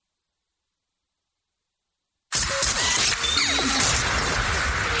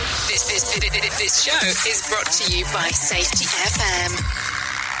This show is brought to you by Safety FM.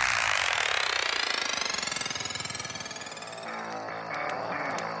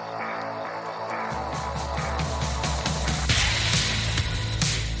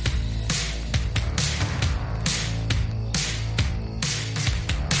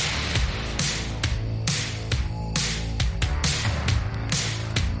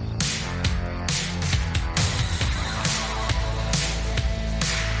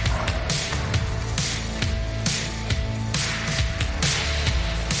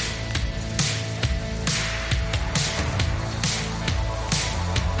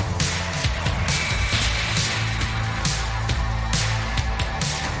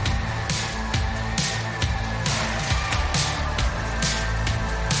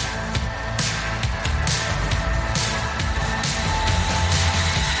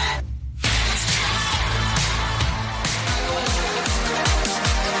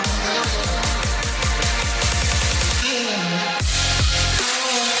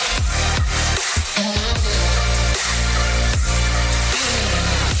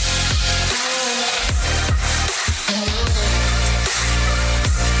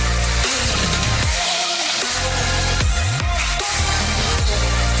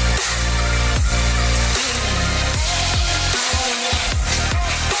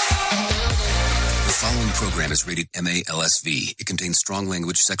 Is rated MALSV. It contains strong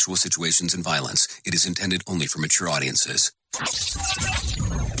language, sexual situations, and violence. It is intended only for mature audiences.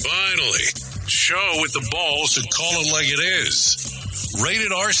 Finally, show with the balls to call it like it is.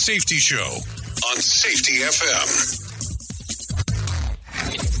 Rated R Safety Show on Safety FM.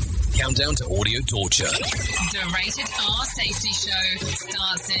 Countdown to audio torture. The Rated R Safety Show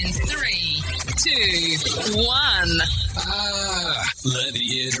starts in 3, 2, 1. Let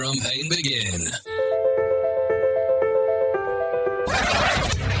the eardrum pain begin.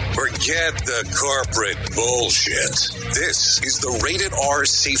 Forget the corporate bullshit. This is the Rated R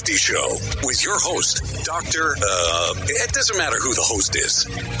Safety Show with your host, Dr. It doesn't matter who the host is.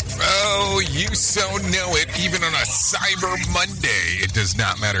 Oh, you so know it. Even on a Cyber Monday, it does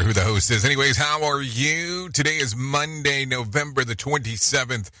not matter who the host is. Anyways, how are you? Today is Monday, November the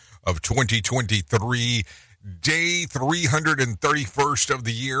 27th of 2023. Day 331st of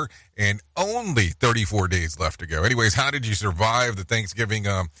the year, and only 34 days left to go. Anyways, how did you survive the Thanksgiving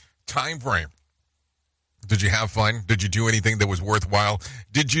time frame? Did you have fun? Did you do anything that was worthwhile?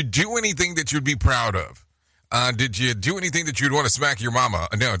 Did you do anything that you'd be proud of? Did you do anything that you'd want to smack your mama?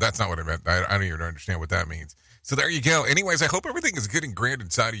 No, that's not what I meant. I don't even understand what that means. So there you go. Anyways, I hope everything is good and grand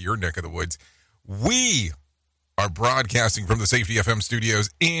inside of your neck of the woods. We are broadcasting from the Safety FM studios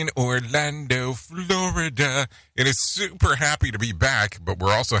in Orlando, Florida. And it's super happy to be back, but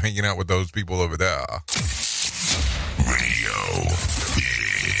we're also hanging out with those people over there. Radio.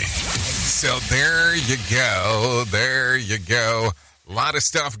 So there you go. There you go. A lot of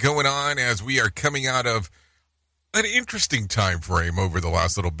stuff going on as we are coming out of an interesting time frame over the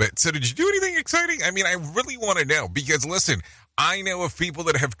last little bit. So did you do anything exciting? I mean, I really want to know because, listen, I know of people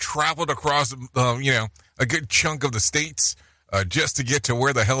that have traveled across, a good chunk of the states just to get to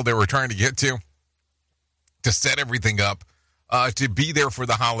where the hell they were trying to get to set everything up, to be there for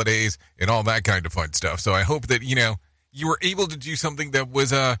the holidays and all that kind of fun stuff. So I hope that, you were able to do something that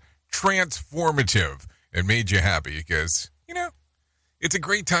was transformative and made you happy because, it's a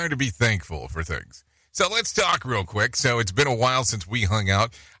great time to be thankful for things. So let's talk real quick. So it's been a while since we hung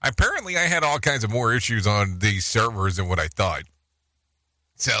out. Apparently, I had all kinds of more issues on these servers than what I thought.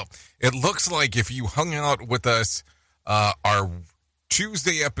 So it looks like if you hung out with us, our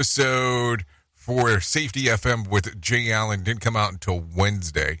Tuesday episode for Safety FM with Jay Allen didn't come out until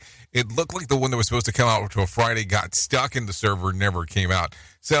Wednesday. It looked like the one that was supposed to come out until Friday got stuck in the server, never came out.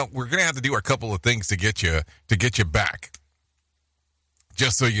 So we're going to have to do a couple of things to get you back.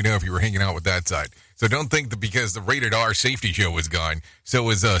 Just so you know if you were hanging out with that side. So don't think that because the Rated R Safety Show was gone, so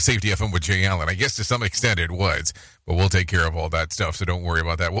was Safety FM with Jay Allen. I guess to some extent it was, but we'll take care of all that stuff, so don't worry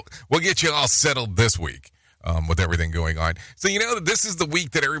about that. We'll get you all settled this week with everything going on. So this is the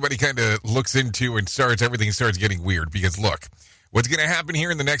week that everybody kind of looks into and everything starts getting weird because, look, what's going to happen here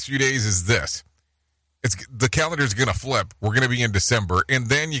in the next few days is this. The calendar's going to flip. We're going to be in December, and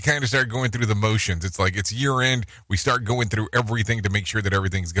then you kind of start going through the motions. It's like it's year end. We start going through everything to make sure that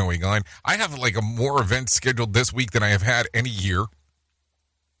everything's going on. I have more events scheduled this week than I have had any year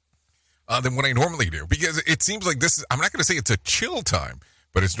than what I normally do because it seems like this is, I'm not going to say it's a chill time,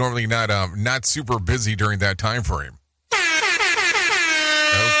 but it's normally not super busy during that time frame. Okay,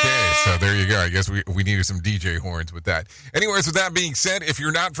 so there you go. I guess we needed some DJ horns with that. Anyways, with that being said, if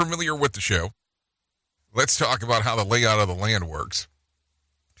you're not familiar with the show, let's talk about how the layout of the land works.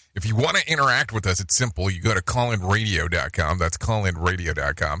 If you want to interact with us, it's simple. You go to callinradio.com. That's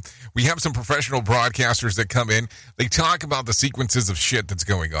callinradio.com. We have some professional broadcasters that come in. They talk about the sequences of shit that's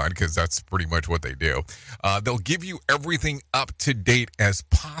going on because that's pretty much what they do. They'll give you everything up to date as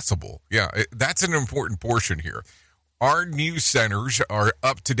possible. Yeah, that's an important portion here. Our news centers are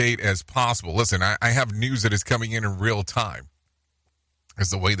up to date as possible. Listen, I have news that is coming in real time.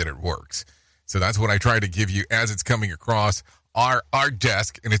 Is the way that it works. So that's what I try to give you as it's coming across our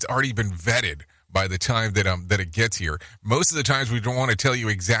desk, and it's already been vetted by the time that it gets here. Most of the times we don't want to tell you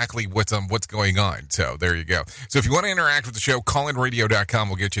exactly what's going on. So there you go. So if you want to interact with the show, callinradio.com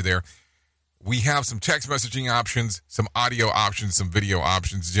will get you there. We have some text messaging options, some audio options, some video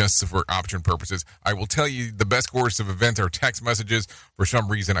options, just for option purposes. I will tell you the best course of events are text messages. For some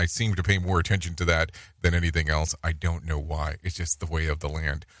reason, I seem to pay more attention to that than anything else. I don't know why. It's just the way of the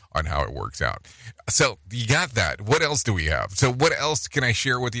land on how it works out. So you got that. What else do we have? So what else can I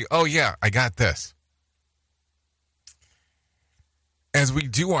share with you? Oh, yeah, I got this. As we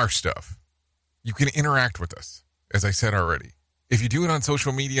do our stuff, you can interact with us, as I said already. If you do it on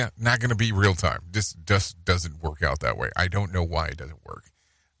social media, not going to be real time. Just doesn't work out that way. I don't know why it doesn't work.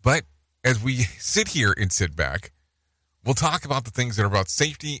 But as we sit here and sit back, we'll talk about the things that are about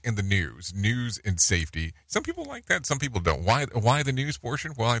safety in the news and safety. Some people like that. Some people don't. Why the news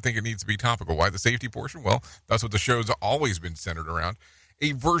portion? Well, I think it needs to be topical. Why the safety portion? Well, that's what the show's always been centered around.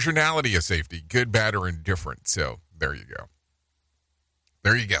 A versionality of safety, good, bad, or indifferent. So there you go.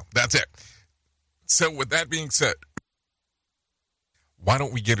 There you go. That's it. So with that being said, why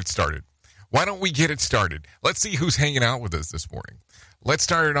don't we get it started? Let's see who's hanging out with us this morning. Let's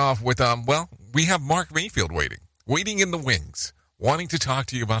start it off with, we have Mark Mayfield waiting in the wings, wanting to talk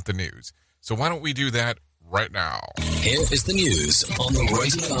to you about the news. So why don't we do that right now? Here is the news on the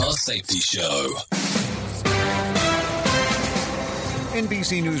Rated R Safety Show.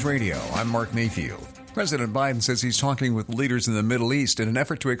 NBC News Radio, I'm Mark Mayfield. President Biden says he's talking with leaders in the Middle East in an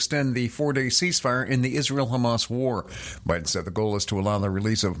effort to extend the 4-day ceasefire in the Israel-Hamas war. Biden said the goal is to allow the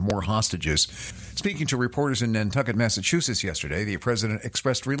release of more hostages. Speaking to reporters in Nantucket, Massachusetts yesterday, the president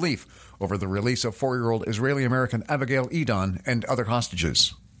expressed relief over the release of 4-year-old Israeli-American Abigail Edon and other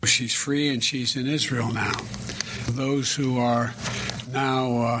hostages. She's free and she's in Israel now. Those who are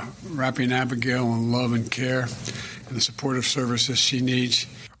now wrapping Abigail in love and care and the supportive services she needs.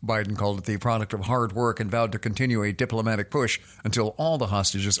 Biden called it the product of hard work and vowed to continue a diplomatic push until all the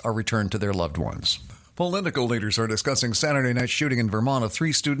hostages are returned to their loved ones. Political leaders are discussing Saturday night's shooting in Vermont of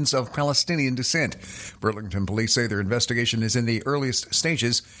 3 students of Palestinian descent. Burlington police say their investigation is in the earliest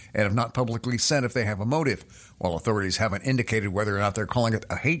stages and have not publicly said if they have a motive. While authorities haven't indicated whether or not they're calling it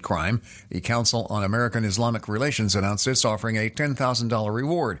a hate crime, the Council on American-Islamic Relations announced it's offering a $10,000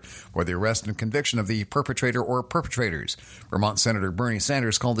 reward for the arrest and conviction of the perpetrator or perpetrators. Vermont Senator Bernie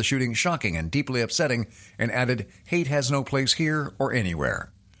Sanders called the shooting shocking and deeply upsetting and added, "Hate has no place here or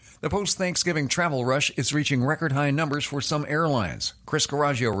anywhere." The post-Thanksgiving travel rush is reaching record-high numbers for some airlines. Chris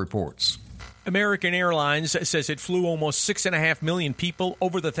Coraggio reports. American Airlines says it flew almost 6.5 million people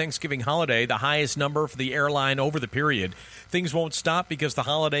over the Thanksgiving holiday, the highest number for the airline over the period. Things won't stop because the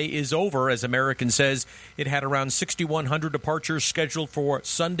holiday is over, as American says it had around 6,100 departures scheduled for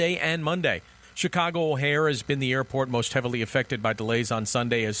Sunday and Monday. Chicago O'Hare has been the airport most heavily affected by delays on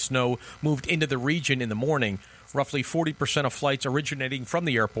Sunday as snow moved into the region in the morning. Roughly 40% of flights originating from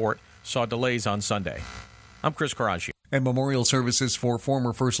the airport saw delays on Sunday. I'm Chris Coraggio. And memorial services for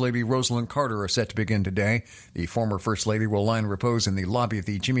former First Lady Rosalind Carter are set to begin today. The former First Lady will lie in repose in the lobby of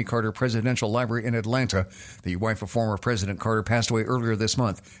the Jimmy Carter Presidential Library in Atlanta. The wife of former President Carter passed away earlier this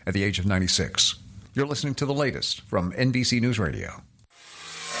month at the age of 96. You're listening to the latest from NBC News Radio.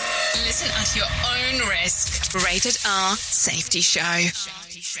 Listen at your own risk. Rated R Safety Show.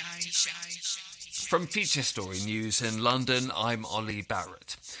 From Feature Story News in London, I'm Ollie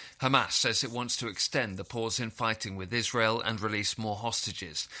Barrett. Hamas says it wants to extend the pause in fighting with Israel and release more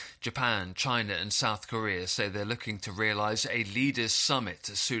hostages. Japan, China and South Korea say they're looking to realise a leaders' summit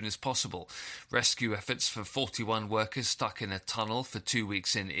as soon as possible. Rescue efforts for 41 workers stuck in a tunnel for 2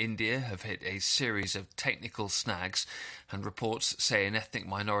 weeks in India have hit a series of technical snags, and reports say an ethnic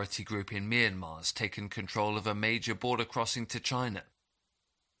minority group in Myanmar has taken control of a major border crossing to China.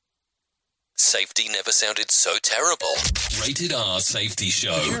 Safety never sounded so terrible. Rated R Safety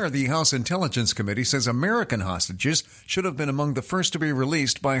Show. The chair of the House Intelligence Committee says American hostages should have been among the first to be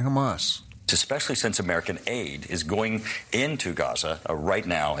released by Hamas. Especially since American aid is going into Gaza right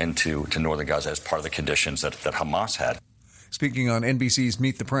now, into northern Gaza as part of the conditions that Hamas had. Speaking on NBC's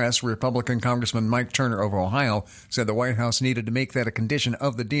Meet the Press, Republican Congressman Mike Turner of Ohio said the White House needed to make that a condition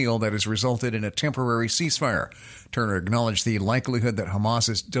of the deal that has resulted in a temporary ceasefire. Turner acknowledged the likelihood that Hamas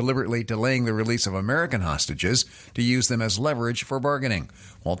is deliberately delaying the release of American hostages to use them as leverage for bargaining.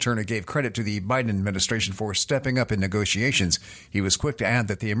 While Turner gave credit to the Biden administration for stepping up in negotiations, he was quick to add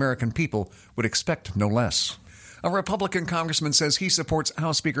that the American people would expect no less. A Republican congressman says he supports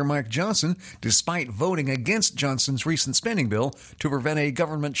House Speaker Mike Johnson despite voting against Johnson's recent spending bill to prevent a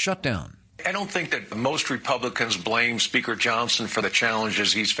government shutdown. I don't think that most Republicans blame Speaker Johnson for the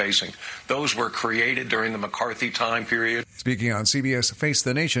challenges he's facing. Those were created during the McCarthy time period. Speaking on CBS Face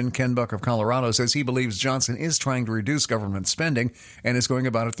the Nation, Ken Buck of Colorado says he believes Johnson is trying to reduce government spending and is going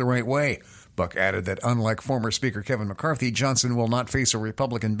about it the right way. Buck added that unlike former Speaker Kevin McCarthy, Johnson will not face a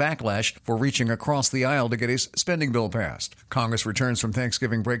Republican backlash for reaching across the aisle to get his spending bill passed. Congress returns from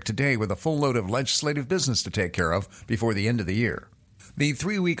Thanksgiving break today with a full load of legislative business to take care of before the end of the year. The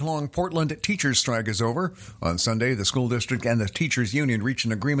 3-week-long Portland teachers' strike is over. On Sunday, the school district and the teachers' union reached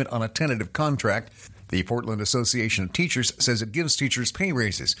an agreement on a tentative contract. The Portland Association of Teachers says it gives teachers pay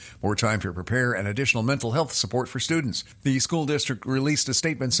raises, more time to prepare, and additional mental health support for students. The school district released a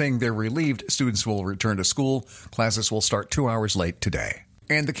statement saying they're relieved students will return to school. Classes will start 2 hours late today.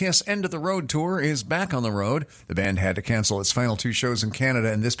 And the Kiss End of the Road tour is back on the road. The band had to cancel its final 2 shows in Canada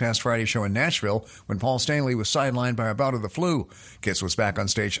and this past Friday show in Nashville when Paul Stanley was sidelined by a bout of the flu. Kiss was back on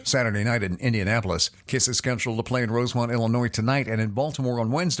stage Saturday night in Indianapolis. Kiss is scheduled to play in Rosemont, Illinois tonight and in Baltimore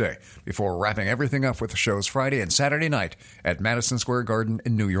on Wednesday, before wrapping everything up with the shows Friday and Saturday night at Madison Square Garden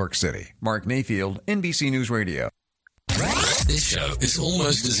in New York City. Mark Mayfield, NBC News Radio. This show is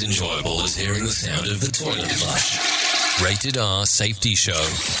almost as enjoyable as hearing the sound of the toilet flush. Rated R Safety Show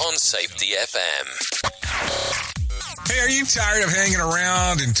on Safety FM. Hey, are you tired of hanging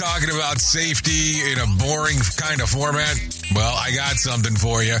around and talking about safety in a boring kind of format? Well, I got something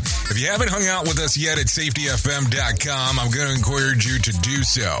for you. If you haven't hung out with us yet at safetyfm.com, I'm going to encourage you to do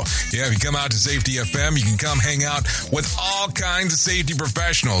so. Yeah, if you come out to Safety FM, you can come hang out with all kinds of safety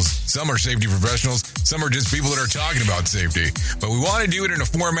professionals. Some are safety professionals, some are just people that are talking about safety. But we want to do it in a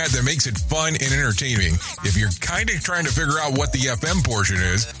format that makes it fun and entertaining. If you're kind of trying to figure out what the FM portion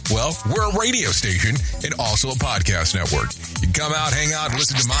is, well, we're a radio station and also a podcast network. You can come out, hang out, and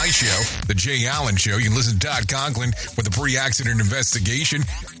listen to my show, The Jay Allen Show. You can listen to Todd Conklin with the pre-accident investigation,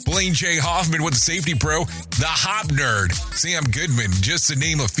 Blaine J. Hoffman with the Safety Pro, The Hop Nerd, Sam Goodman, just to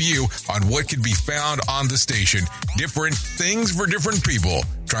name a few on what could be found on the station. Different things for different people,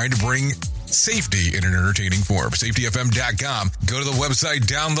 trying to bring safety in an entertaining form. SafetyFM.com. Go to the website,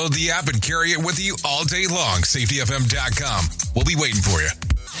 download the app, and carry it with you all day long. SafetyFM.com. We'll be waiting for you.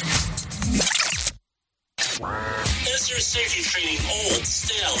 Is your safety training old,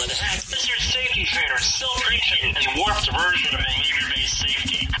 stale, and hacked? Is your safety trainer still preaching a warped version of behavior-based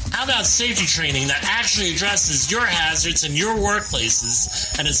safety? How about safety training that actually addresses your hazards in your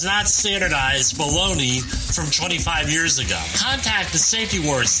workplaces and is not standardized baloney from 25 years ago? Contact the Safety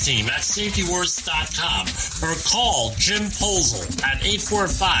Wars team at safetywars.com or call Jim Posel at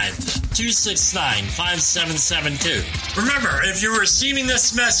 845-269-5772. Remember, if you're receiving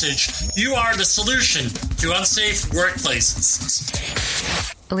this message, you are the solution to unsafe workplaces.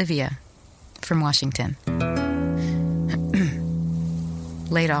 Olivia from Washington.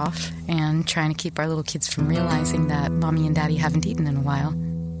 Laid off and trying to keep our little kids from realizing that Mommy and Daddy haven't eaten in a while.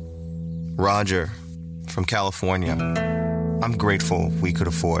 Roger from California. I'm grateful we could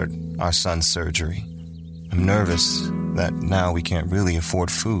afford our son's surgery. I'm nervous that now we can't really afford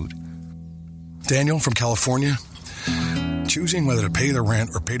food. Daniel from California. Choosing whether to pay the rent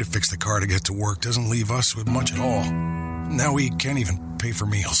or pay to fix the car to get to work doesn't leave us with much at all. Now we can't even pay for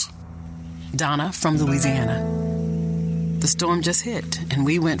meals. Donna from Louisiana. The storm just hit, and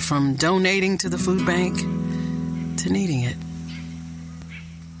we went from donating to the food bank to needing it.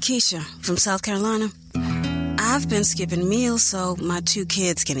 Keisha from South Carolina. I've been skipping meals so my 2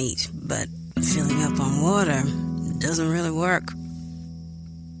 kids can eat, but filling up on water doesn't really work.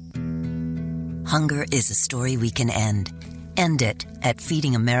 Hunger is a story we can end. End it at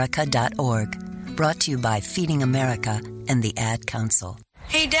feedingamerica.org. Brought to you by Feeding America and the Ad Council.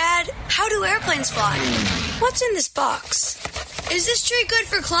 Hey, Dad, how do airplanes fly? What's in this box? Is this tree good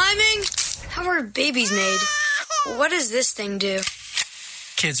for climbing? How are babies made? What does this thing do?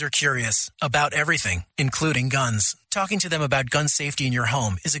 Kids are curious about everything, including guns. Talking to them about gun safety in your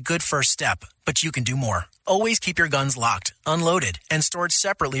home is a good first step, but you can do more. Always keep your guns locked, unloaded, and stored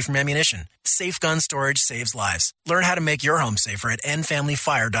separately from ammunition. Safe gun storage saves lives. Learn how to make your home safer at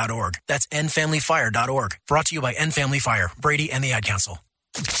endfamilyfire.org. That's endfamilyfire.org. Brought to you by End Family Fire, Brady, and the Ad Council.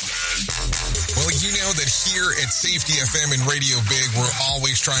 Well, you know that here at Safety FM and Radio Big, we're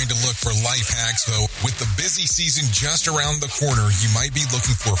always trying to look for life hacks. So with the busy season just around the corner, you might be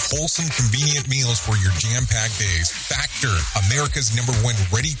looking for wholesome, convenient meals for your jam-packed days. Factor, America's #1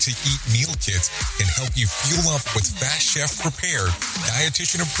 ready-to-eat meal kits, can help you fuel up with fast chef prepared,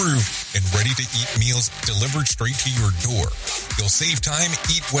 dietitian approved, and ready-to-eat meals delivered straight to your door. You'll save time,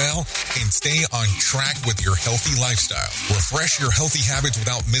 eat well, and stay on track with your healthy lifestyle. Refresh your healthy habits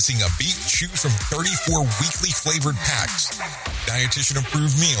without missing a beat. Choose from 34 weekly flavored packs. Dietitian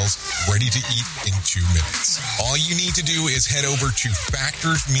approved meals ready to eat in 2 minutes. All you need to do is head over to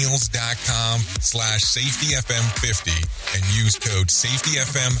factorsmeals.com/safetyfm50 and use code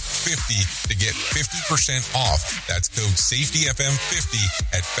safetyfm50 to get 50% off. That's code safetyfm50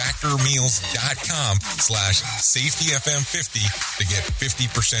 at factormeals.com/safetyfm50 to get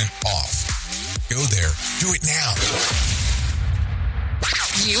 50% off. Go there. Do it now.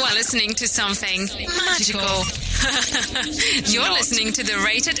 You are listening to something magical. You're listening to the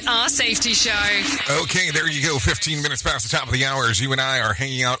Rated R Safety Show. Okay, there you go. 15 minutes past the top of the hour as you and I are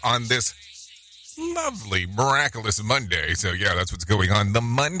hanging out on this lovely, miraculous Monday. So, yeah, that's what's going on. The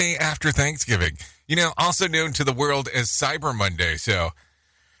Monday after Thanksgiving. You know, also known to the world as Cyber Monday. So,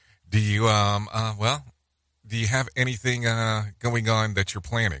 do you, do you have anything going on that you're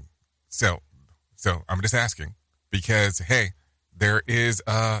planning? So I'm just asking because, hey, there is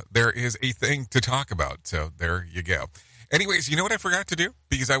a thing to talk about. So there you go. Anyways, you know what I forgot to do?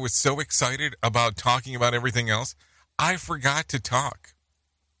 Because I was so excited about talking about everything else, I forgot to talk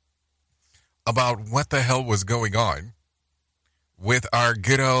about what the hell was going on with our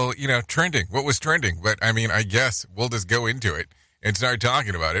good old, trending. What was trending? But, I mean, I guess we'll just go into it and start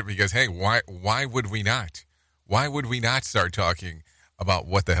talking about it because, hey, why would we not? Why would we not start talking about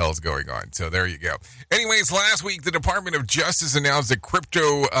what the hell's going on? So there you go. Anyways, last week, the Department of Justice announced that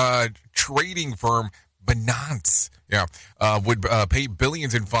crypto trading firm Binance would pay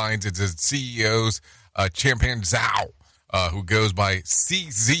billions in fines. It's its CEO's Changpeng Zhao, who goes by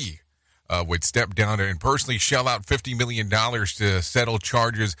CZ, would step down and personally shell out $50 million to settle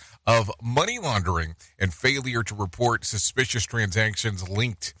charges of money laundering and failure to report suspicious transactions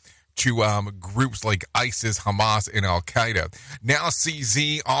linked to groups like ISIS, Hamas, and Al-Qaeda. Now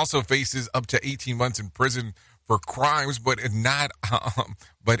CZ also faces up to 18 months in prison for crimes, but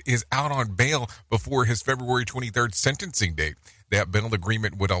is out on bail before his February 23rd sentencing date. That bail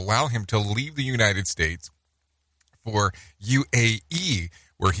agreement would allow him to leave the United States for UAE,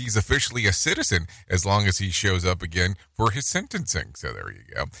 where he's officially a citizen as long as he shows up again for his sentencing. So there you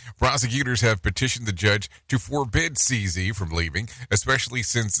go. Prosecutors have petitioned the judge to forbid CZ from leaving, especially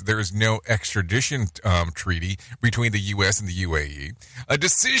since there's no extradition treaty between the U.S. and the UAE. A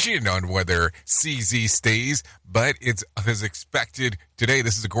decision on whether CZ stays, but it's expected today.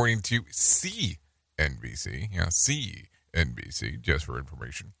 This is according to CNBC. Yeah, CNBC, just for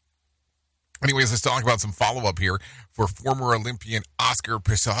information. Anyways, let's talk about some follow-up here for former Olympian Oscar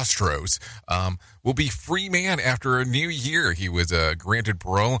Pisastros. Will be free man after a new year. He was granted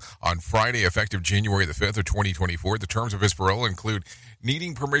parole on Friday, effective January the 5th of 2024. The terms of his parole include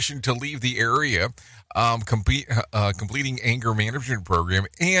needing permission to leave the area, completing anger management program,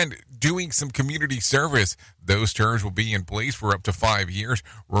 and doing some community service. Those terms will be in place for up to 5 years.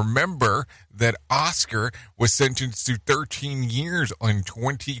 Remember that Oscar was sentenced to 13 years in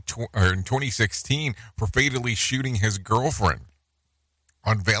 2016 for fatally shooting his girlfriend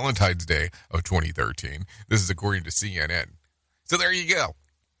on Valentine's Day of 2013. This is according to CNN. So there you go.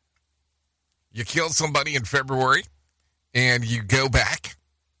 You killed somebody in February, and you go back,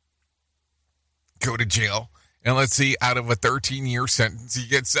 go to jail, and let's see, out of a 13-year sentence, you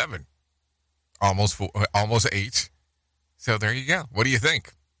get 7. Almost 8. So there you go. What do you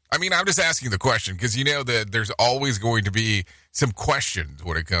think? I mean, I'm just asking the question because you know that there's always going to be some questions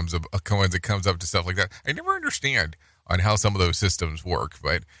when it comes up to stuff like that. I never understand on how some of those systems work,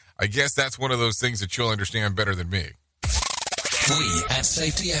 but I guess that's one of those things that you'll understand better than me. We at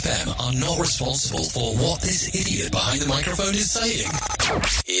Safety FM are not responsible for what this idiot behind the microphone is saying.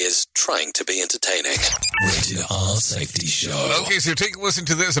 He is trying to be entertaining. Rated R Safety Show. Okay, so take a listen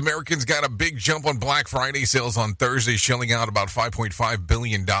to this. Americans got a big jump on Black Friday sales on Thursday, shelling out about $5.5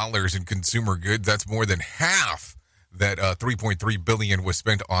 billion in consumer goods. That's more than half that $3.3 billion was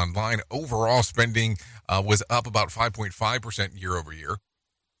spent online. Overall spending was up about 5.5% year over year.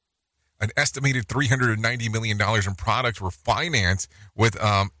 An estimated $390 million in products were financed with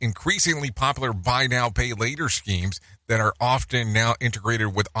increasingly popular buy now, pay later schemes that are often now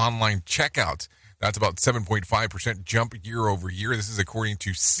integrated with online checkouts. That's about 7.5% jump year over year. This is according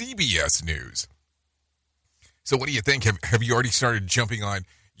to CBS News. So what do you think? Have you already started jumping on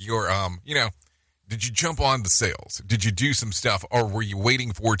your, Did you jump on the sales? Did you do some stuff, or were you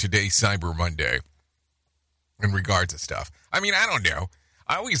waiting for today's Cyber Monday in regards to stuff? I mean, I don't know.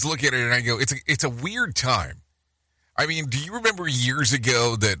 I always look at it and I go, it's a weird time. I mean, do you remember years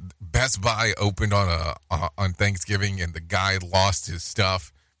ago that Best Buy opened on Thanksgiving and the guy lost his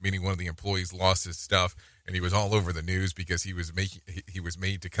stuff, meaning one of the employees lost his stuff, and he was all over the news because he was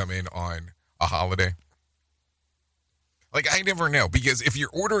made to come in on a holiday? Like, I never know, because if you're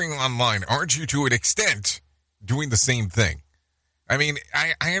ordering online, aren't you to an extent doing the same thing? I mean,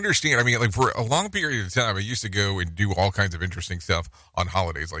 I understand. I mean, like, for a long period of time, I used to go and do all kinds of interesting stuff on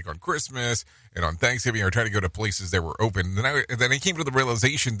holidays, like on Christmas and on Thanksgiving. I would try to go to places that were open. And then I came to the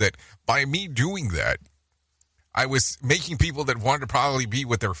realization that by me doing that, I was making people that wanted to probably be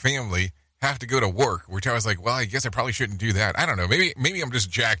with their family have to go to work, which I was like, well, I guess I probably shouldn't do that. I don't know. Maybe I'm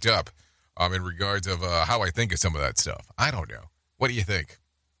just jacked up in regards of how I think of some of that stuff. I don't know. What do you think?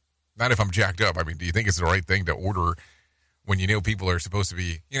 Not if I'm jacked up. I mean, do you think it's the right thing to order when you know people are supposed to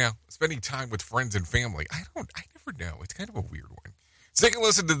be, spending time with friends and family? I never know. It's kind of a weird one. So take a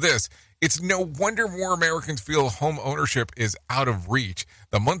listen to this. It's no wonder more Americans feel home ownership is out of reach.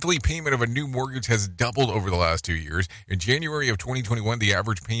 The monthly payment of a new mortgage has doubled over the last 2 years. In January of 2021, the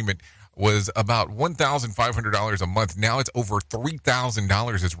average payment was about $1,500 a month. Now it's over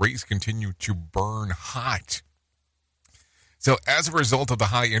 $3,000 as rates continue to burn hot. So as a result of the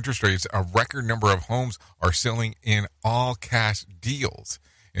high interest rates, a record number of homes are selling in all-cash deals.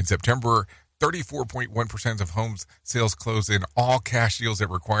 In September, 34.1% of homes sales closed in all-cash deals that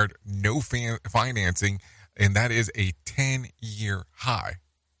required no financing, and that is a 10-year high.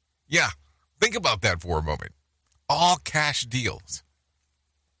 Yeah, think about that for a moment. All-cash deals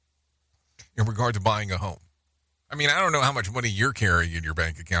in regard to buying a home. I mean, I don't know how much money you're carrying in your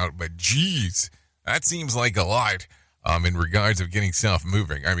bank account, but geez, that seems like a lot in regards of getting stuff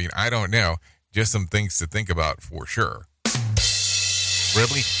moving. I mean, I don't know. Just some things to think about for sure.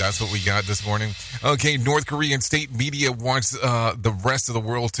 Really? That's what we got this morning? Okay, North Korean state media wants the rest of the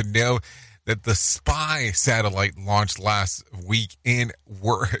world to know that the spy satellite launched last week it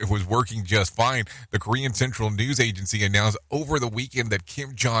was working just fine. The Korean Central News Agency announced over the weekend that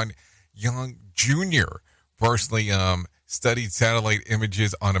Kim Jong-un Jr. personally studied satellite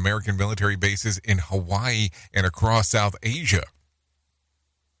images on American military bases in Hawaii and across South Asia.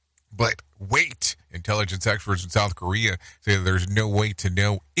 But wait, intelligence experts in South Korea say that there's no way to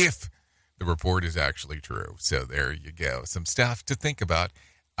know if the report is actually true. So there you go. Some stuff to think about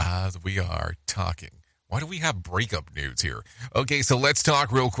as we are talking. Why do we have breakup news here? Okay, so let's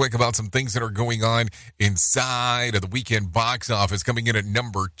talk real quick about some things that are going on inside of the weekend box office. Coming in at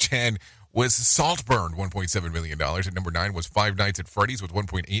number 10 was Saltburn, $1.7 million. At number 9 was Five Nights at Freddy's with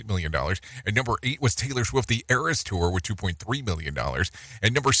 $1.8 million. At number 8 was Taylor Swift, The Eras Tour with $2.3 million.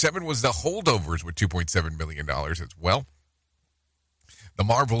 And number 7 was The Holdovers with $2.7 million as well. The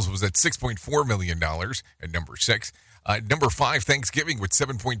Marvels was at $6.4 million at number 6. Number 5, Thanksgiving with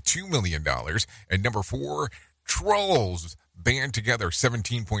 $7.2 million. And number 4, Trolls band together,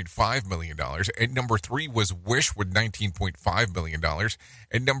 $17.5 million. And number 3 was Wish with $19.5 million.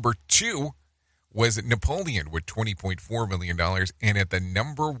 And number 2 was Napoleon with $20.4 million. And at the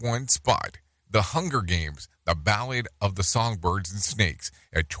number 1 spot, The Hunger Games, The Ballad of the Songbirds and Snakes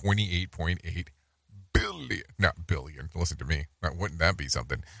at $28.8 billion. Not billion, listen to me. Wouldn't that be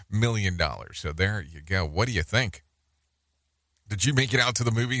something? $1 million. So there you go. What do you think? Did you make it out to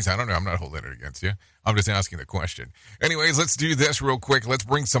the movies? I don't know. I'm not holding it against you. I'm just asking the question. Anyways, let's do this real quick. Let's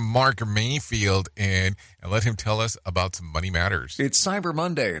bring some Mark Mayfield in and let him tell us about some Money Matters. It's Cyber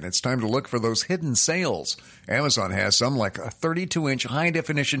Monday, and it's time to look for those hidden sales. Amazon has some, like a 32-inch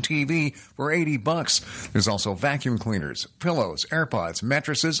high-definition TV for $80. There's also vacuum cleaners, pillows, AirPods,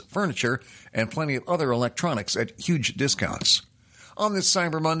 mattresses, furniture, and plenty of other electronics at huge discounts. On this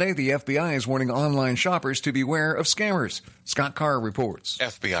Cyber Monday, the FBI is warning online shoppers to beware of scammers. Scott Carr reports.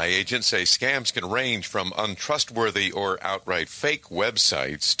 FBI agents say scams can range from untrustworthy or outright fake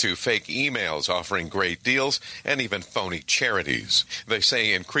websites to fake emails offering great deals and even phony charities. They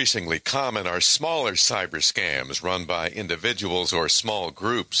say increasingly common are smaller cyber scams run by individuals or small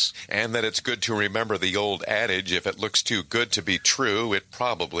groups, and that it's good to remember the old adage, if it looks too good to be true, it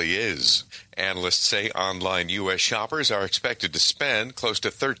probably is. Analysts say online U.S. shoppers are expected to spend close to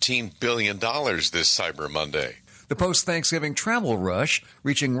 $13 billion this Cyber Monday. The post-Thanksgiving travel rush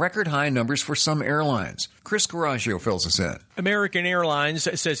reaching record high numbers for some airlines. Chris Coraggio fills us in. American Airlines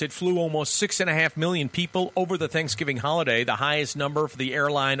says it flew almost 6.5 million people over the Thanksgiving holiday, the highest number for the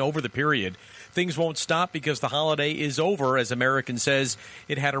airline over the period. Things won't stop because the holiday is over, as American says.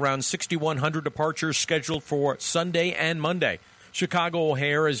 It had around 6,100 departures scheduled for Sunday and Monday. Chicago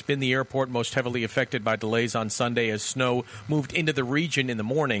O'Hare has been the airport most heavily affected by delays on Sunday as snow moved into the region in the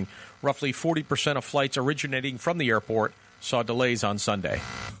morning. Roughly 40% of flights originating from the airport saw delays on Sunday.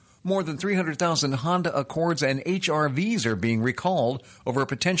 More than 300,000 Honda Accords and HR-Vs are being recalled over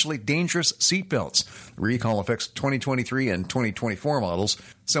potentially dangerous seatbelts. The recall affects 2023 and 2024 models.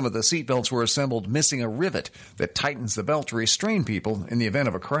 Some of the seatbelts were assembled missing a rivet that tightens the belt to restrain people in the event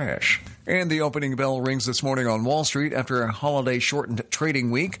of a crash. And the opening bell rings this morning on Wall Street after a holiday-shortened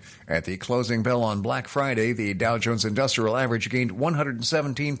trading week. At the closing bell on Black Friday, the Dow Jones Industrial Average gained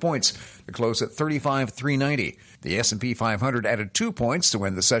 117 points to close at 35,390. The S&P 500 added 2 points to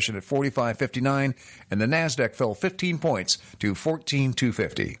win the session at 45.59, and the Nasdaq fell 15 points to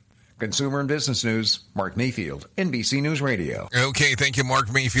 14,250. Consumer and Business News, Mark Mayfield, NBC News Radio. Okay, thank you,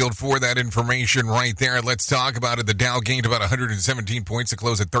 Mark Mayfield, for that information right there. Let's talk about it. The Dow gained about 117 points to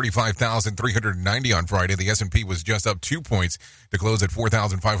close at 35,390 on Friday. The S&P was just up 2 points to close at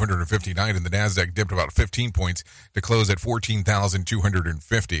 4,559, and the Nasdaq dipped about 15 points to close at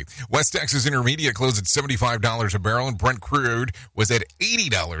 14,250. West Texas Intermediate closed at $75 a barrel, and Brent crude was at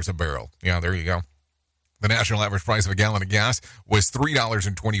 $80 a barrel. Yeah, there you go. The national average price of a gallon of gas was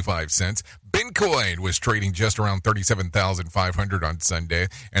 $3.25. Bitcoin was trading just around 37,500 on Sunday,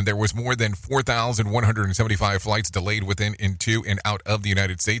 and there was more than 4,175 flights delayed within, into, and out of the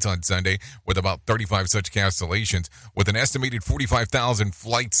United States on Sunday, with about 35 such cancellations. With an estimated 45,000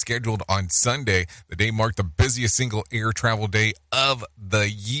 flights scheduled on Sunday, the day marked the busiest single air travel day of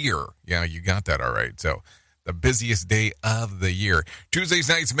the year. Yeah, you got that all right. So, the busiest day of the year. Tuesday's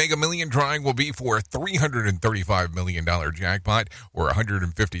night's Mega Million drawing will be for a $335 million jackpot or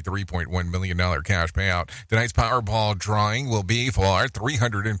 $153.1 million cash payout. Tonight's Powerball drawing will be for a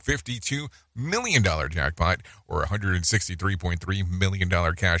 $352 million jackpot or $163.3 million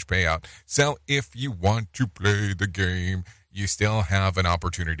cash payout. So if you want to play the game, you still have an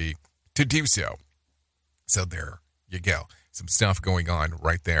opportunity to do so. So there you go. Some stuff going on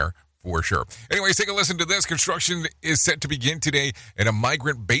right there. For sure. Anyways, take a listen to this. Construction is set to begin today at a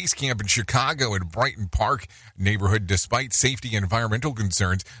migrant base camp in Chicago in Brighton Park neighborhood. Despite safety and environmental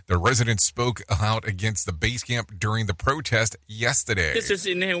concerns, the residents spoke out against the base camp during the protest yesterday. This is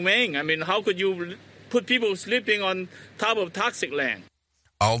inhumane. I mean, how could you put people sleeping on top of toxic land?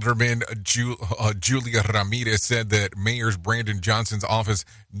 Alderman Julia Ramirez said that Mayor Brandon Johnson's office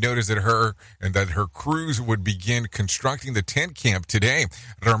noticed that her crews would begin constructing the tent camp today.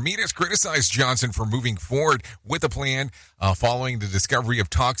 Ramirez criticized Johnson for moving forward with the plan following the discovery of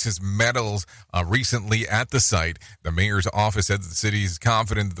toxic metals recently at the site. The mayor's office said that the city is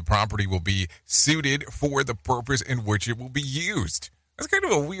confident that the property will be suited for the purpose in which it will be used. That's kind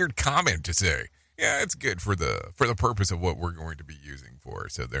of a weird comment to say. Yeah, it's good for the purpose of what we're going to be using for.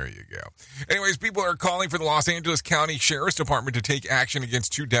 So there you go. Anyways, people are calling for the Los Angeles County Sheriff's Department to take action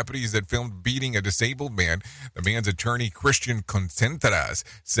against two deputies that filmed beating a disabled man. The man's attorney, Christian Concentras,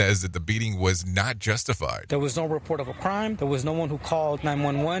 says that the beating was not justified. There was no report of a crime. There was no one who called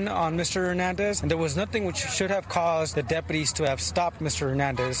 911 on Mr. Hernandez. And there was nothing which should have caused the deputies to have stopped Mr.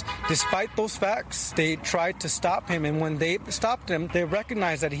 Hernandez. Despite those facts, they tried to stop him. And when they stopped him, they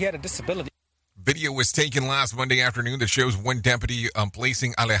recognized that he had a disability. Video was taken last Monday afternoon that shows one deputy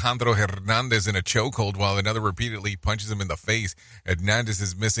placing Alejandro Hernandez in a chokehold while another repeatedly punches him in the face. Hernandez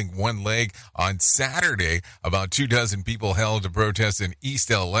is missing one leg. On Saturday, about 24 people held a protest in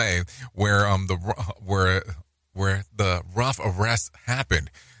East LA where the rough arrest happened.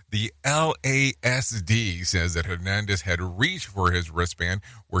 The LASD says that Hernandez had reached for his wristband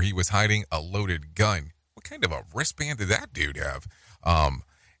where he was hiding a loaded gun. What kind of a wristband did that dude have?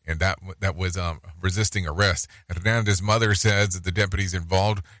 And that was resisting arrest. Hernandez's mother says that the deputies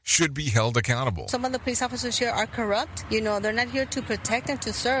involved should be held accountable. Some of the police officers here are corrupt. You know, they're not here to protect and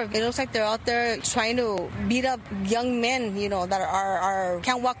to serve. It looks like they're out there trying to beat up young men, you know, that are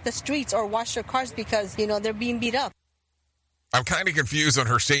can't walk the streets or wash their cars because, you know, they're being beat up. I'm kind of confused on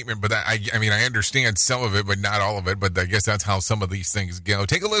her statement, but I mean, I understand some of it, but not all of it. But I guess that's how some of these things go.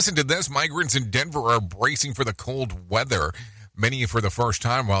 Take a listen to this. Migrants in Denver are bracing for the cold weather. Many for the first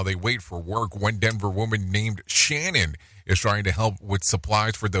time while they wait for work. One Denver woman named Shannon is trying to help with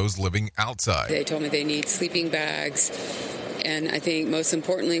supplies for those living outside. They told me they need sleeping bags. And I think most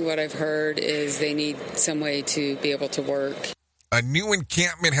importantly, what I've heard is they need some way to be able to work. A new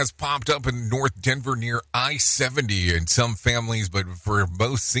encampment has popped up in North Denver near I-70 in some families, but for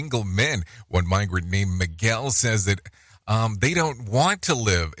most single men. One migrant named Miguel says that they don't want to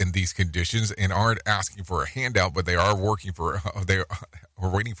live in these conditions and aren't asking for a handout, but they are waiting for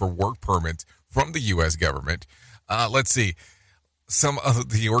work permits from the U.S. government. Let's see. some of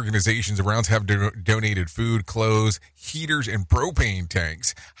the organizations around have donated food, clothes, heaters, and propane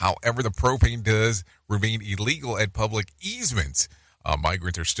tanks. However, the propane does remain illegal at public easements.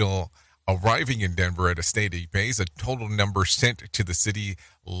 Migrants are still arriving in Denver at a steady pace. A total number sent to the city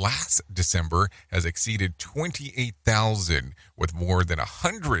last December has exceeded 28,000, with more than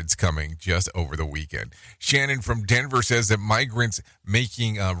 100s coming just over the weekend. Shannon from Denver says that migrants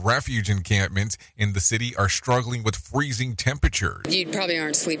making refuge encampments in the city are struggling with freezing temperatures. You probably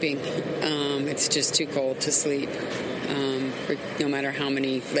aren't sleeping. It's just too cold to sleep, no matter how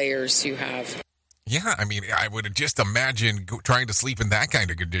many layers you have. Yeah, I mean, I would just imagine trying to sleep in that kind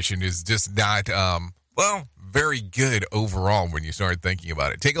of condition is just not, very good overall when you start thinking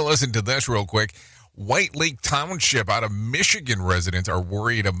about it. Take a listen to this real quick. White Lake Township out of Michigan residents are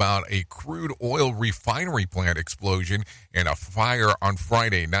worried about a crude oil refinery plant explosion and a fire on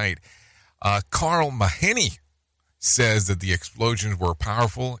Friday night. Carl Maheny says that the explosions were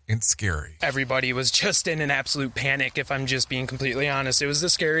powerful and scary. Everybody was just in an absolute panic, if I'm just being completely honest. It was the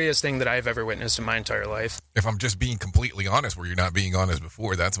scariest thing that I've ever witnessed in my entire life. If I'm just being completely honest, were you not being honest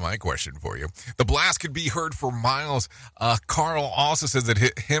before? That's my question for you. The blast could be heard for miles. Carl also says that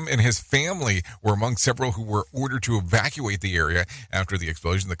him and his family were among several who were ordered to evacuate the area after the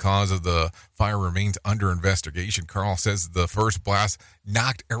explosion. The cause of the fire remains under investigation. Carl says the first blast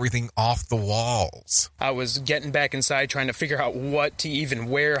knocked everything off the walls. I was getting back inside trying to figure out what to even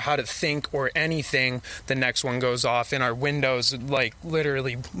wear, how to think, or anything. The next one goes off, and our windows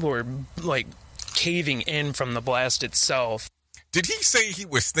literally were caving in from the blast itself. Did he say he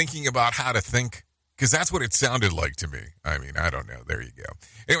was thinking about how to think? Because that's what it sounded like to me. I mean, I don't know. There you go.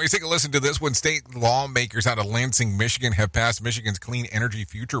 Anyways, take a listen to this one. State lawmakers out of Lansing, Michigan have passed Michigan's Clean Energy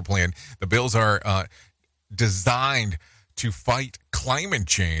Future Plan. The bills are designed to fight climate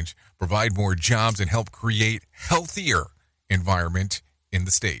change, provide more jobs, and help create healthier environment in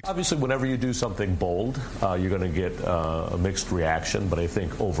the state. Obviously, whenever you do something bold, you're going to get a mixed reaction, but I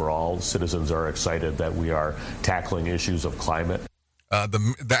think overall citizens are excited that we are tackling issues of climate.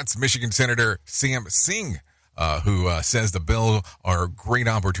 That's Michigan Senator Sam Singh, who says the bill are a great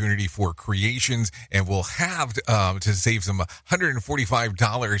opportunity for creations and will have to save some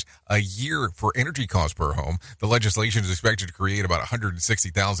 $145 a year for energy costs per home. The legislation is expected to create about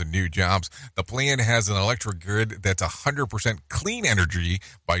 160,000 new jobs. The plan has an electric grid that's 100% clean energy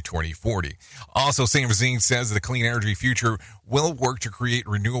by 2040. Also, Sam Singh says the clean energy future will work to create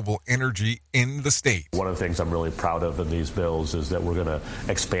renewable energy in the state. One of the things I'm really proud of in these bills is that we're going to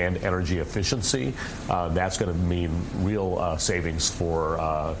expand energy efficiency. That's going to mean real savings for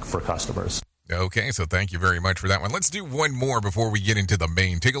customers. Okay, so thank you very much for that one. Let's do one more before we get into the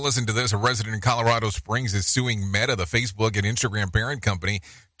main. Take a listen to this. A resident in Colorado Springs is suing Meta, the Facebook and Instagram parent company.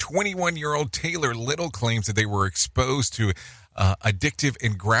 21-year-old Taylor Little claims that they were exposed to addictive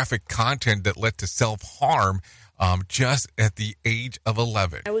and graphic content that led to self-harm just at the age of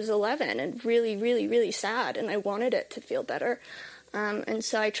 11. I was 11 and really, really, really sad, and I wanted it to feel better. And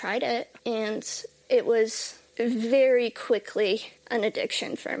so I tried it, and it was very quickly an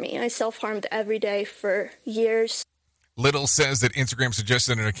addiction for me. I self-harmed every day for years. Little says that Instagram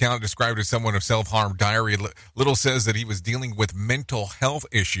suggested an account described as someone of self-harm diary. Little says that he was dealing with mental health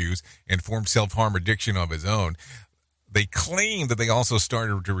issues and formed self-harm addiction of his own. They claim that they also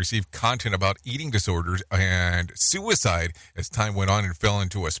started to receive content about eating disorders and suicide as time went on and fell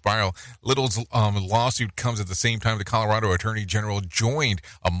into a spiral. Little's lawsuit comes at the same time the Colorado Attorney General joined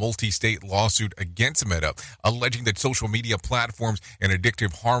a multi-state lawsuit against Meta, alleging that social media platforms are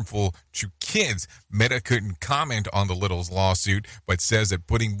addictive, harmful to kids. Meta couldn't comment on the Little's lawsuit, but says that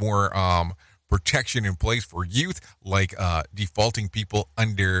putting more protection in place for youth, like defaulting people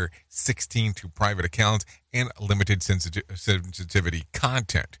under 16 to private accounts and limited sensitivity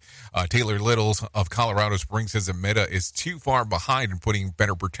content. Taylor Littles of Colorado Springs says that Meta is too far behind in putting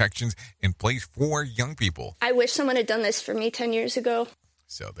better protections in place for young people. I wish someone had done this for me 10 years ago.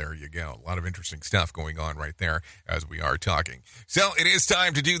 So there you go. A lot of interesting stuff going on right there as we are talking. So it is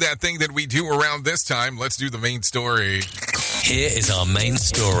time to do that thing that we do around this time. Let's do the main story. Here is our main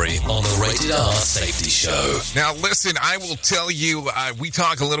story on the Rated R Safety Show. Now, listen, I will tell you, we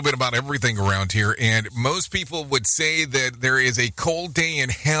talk a little bit about everything around here, and most people would say that there is a cold day in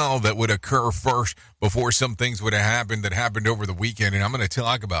hell that would occur first before some things would have happened that happened over the weekend, and I'm going to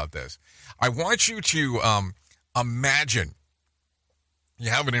talk about this. I want you to imagine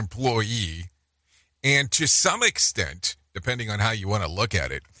you have an employee, and to some extent, depending on how you want to look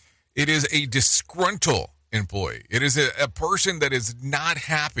at it, it is a disgruntled employee. It is a person that is not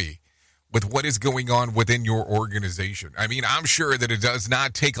happy with what is going on within your organization. I mean, I'm sure that it does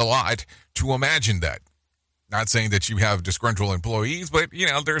not take a lot to imagine that. Not saying that you have disgruntled employees, but,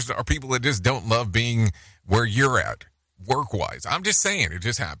 there are people that just don't love being where you're at, work-wise. I'm just saying, it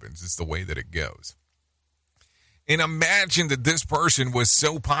just happens. It's the way that it goes. And imagine that this person was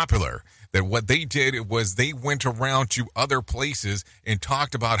so popular that what they did was they went around to other places and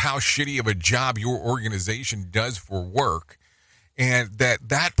talked about how shitty of a job your organization does for work, and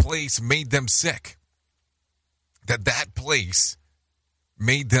that place made them sick. That place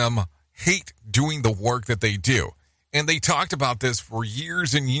made them hate doing the work that they do. And they talked about this for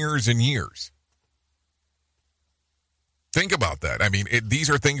years and years and years. Think about that. I mean, these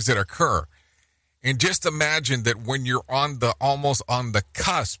are things that occur. And just imagine that when you're almost on the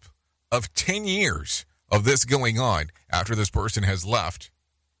cusp of 10 years of this going on after this person has left,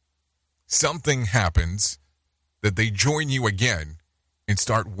 something happens that they join you again and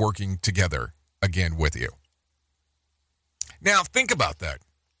start working together again with you. Now, think about that.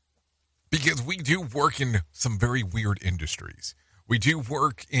 Because we do work in some very weird industries. We do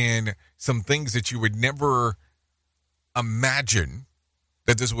work in some things that you would never imagine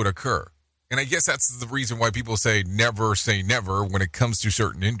that this would occur. And I guess that's the reason why people say never when it comes to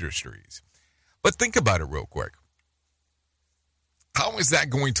certain industries. But think about it real quick. How is that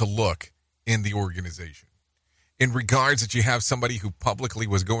going to look in the organization? In regards that you have somebody who publicly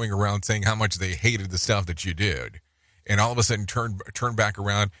was going around saying how much they hated the stuff that you did, and all of a sudden turn back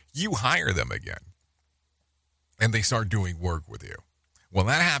around, you hire them again. And they start doing work with you. Well,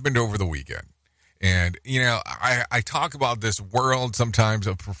 that happened over the weekend. And, I talk about this world sometimes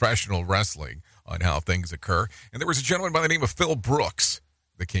of professional wrestling on how things occur. And there was a gentleman by the name of Phil Brooks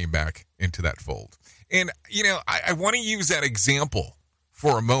that came back into that fold. And, I want to use that example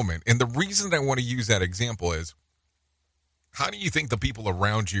for a moment. And the reason that I want to use that example is, how do you think the people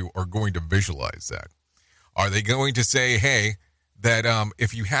around you are going to visualize that? Are they going to say, hey, that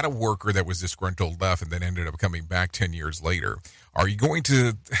if you had a worker that was disgruntled left and then ended up coming back 10 years later, are you going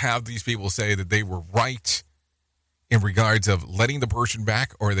to have these people say that they were right in regards of letting the person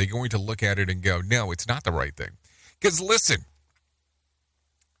back, or are they going to look at it and go, no, it's not the right thing? Because listen,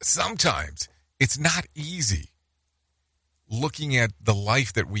 sometimes it's not easy looking at the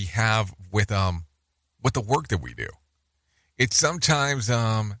life that we have with the work that we do. It's sometimes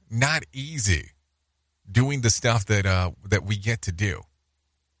not easy doing the stuff that we get to do.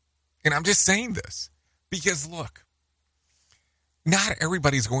 And I'm just saying this because, look, not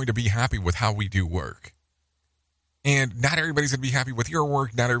everybody's going to be happy with how we do work. And not everybody's going to be happy with your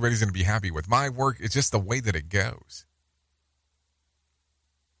work. Not everybody's going to be happy with my work. It's just the way that it goes.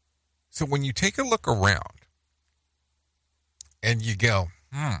 So when you take a look around and you go,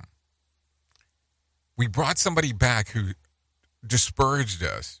 we brought somebody back who disparaged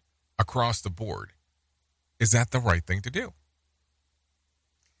us across the board. Is that the right thing to do?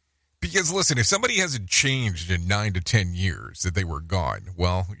 Because, listen, if somebody hasn't changed in 9 to 10 years that they were gone,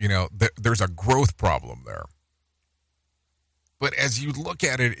 well, there's a growth problem there. But as you look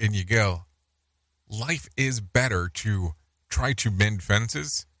at it and you go, life is better to try to mend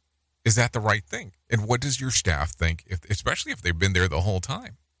fences. Is that the right thing? And what does your staff think, especially if they've been there the whole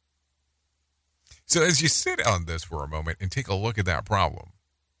time? So as you sit on this for a moment and take a look at that problem,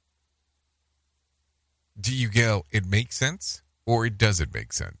 do you go, it makes sense, or it doesn't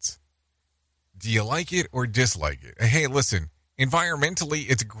make sense? Do you like it or dislike it? Hey, listen, environmentally,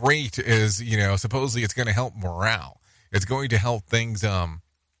 it's great as, supposedly it's going to help morale. It's going to help things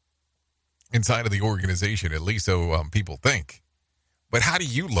inside of the organization, at least so people think. But how do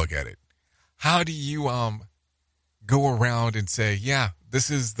you look at it? How do you go around and say, yeah,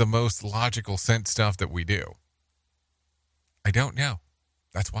 this is the most logical sense stuff that we do? I don't know.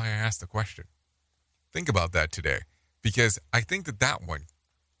 That's why I asked the question. Think about that today, because I think that one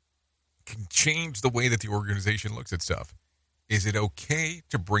can change the way that the organization looks at stuff. Is it okay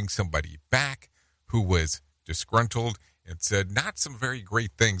to bring somebody back who was disgruntled and said not some very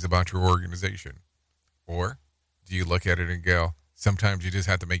great things about your organization? Or do you look at it and go, sometimes you just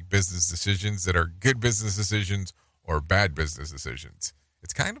have to make business decisions that are good business decisions or bad business decisions?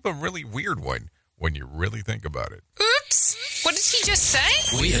 It's kind of a really weird one when you really think about it. Oops! What did he just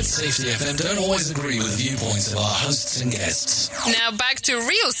say? We at Safety FM don't always agree with the viewpoints of our hosts and guests. Now back to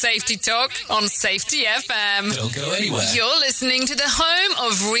real safety talk on Safety FM. Don't go anywhere. You're listening to the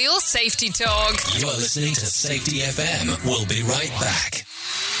home of real safety talk. You are listening to Safety FM. We'll be right back.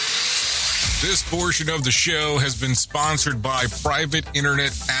 This portion of the show has been sponsored by Private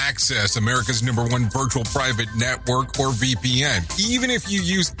Internet Access, America's #1 virtual private network, or VPN. Even if you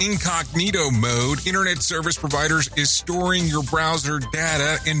use incognito mode, internet service providers is storing your browser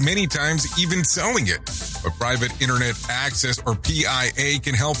data and many times even selling it. But Private Internet Access, or PIA,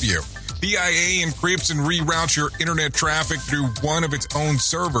 can help you. PIA encrypts and reroutes your internet traffic through one of its own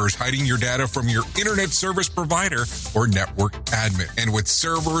servers, hiding your data from your internet service provider or network admin. And with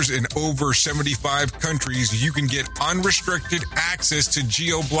servers in over 75 countries, you can get unrestricted access to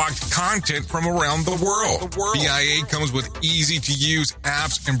geo-blocked content from around the world. PIA comes with easy-to-use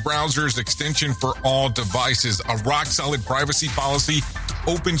apps and browsers extension for all devices, a rock-solid privacy policy,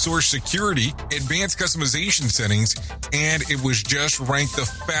 open source security, advanced customization settings, and it was just ranked the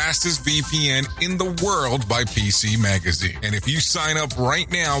fastest VPN in the world by PC Magazine. And if you sign up right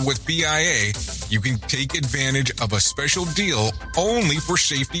now with PIA, you can take advantage of a special deal only for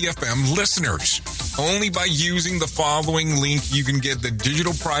Safety FM listeners. Only by using the following link, you can get the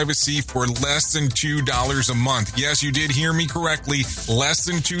digital privacy for less than $2 a month. Yes, you did hear me correctly. Less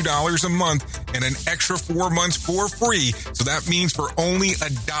than $2 a month and an extra 4 months for free. So that means for only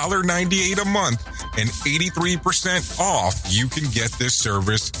 $1.98 a month and 83% off, you can get this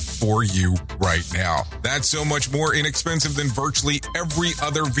service for you right now. That's so much more inexpensive than virtually every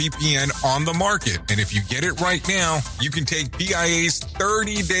other VPN on the market. And if you get it right now, you can take PIA's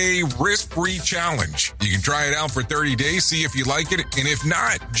 30-day risk-free challenge. You can try it out for 30 days, see if you like it, and if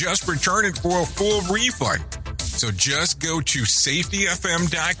not, just return it for a full refund. So just go to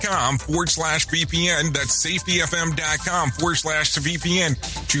safetyfm.com/VPN. That's safetyfm.com/VPN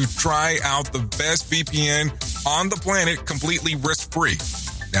to try out the best VPN on the planet completely risk-free.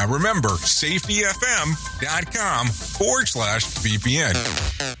 Now remember, safetyfm.com/VPN.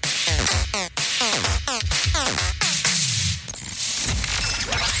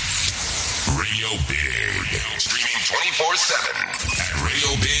 Radio Big. Streaming 24/7 at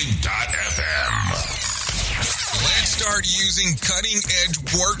radiobig.fm. Let's start using cutting-edge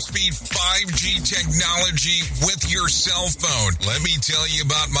warp speed 5G technology with your cell phone. Let me tell you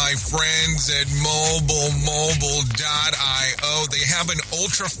about my friends at mobilemobile.io. They have an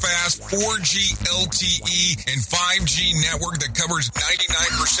ultra-fast 4G LTE and 5G network that covers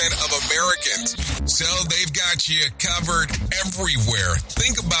 99% of Americans. So they've got you covered everywhere.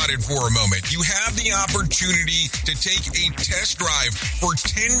 Think about it for a moment. You have the opportunity to take a test drive for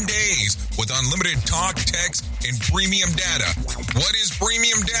 10 days with unlimited talk, text, and premium data. What is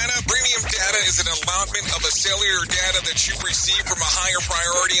premium data? Premium data is an allotment of a cellular data that you receive from a higher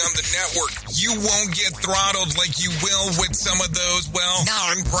priority on the network. You won't get throttled like you will with some of those, well,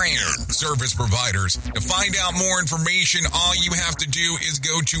 non-brand service providers. To find out more information, all you have to do is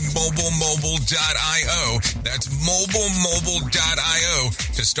go to mobilemobile.io. That's mobilemobile.io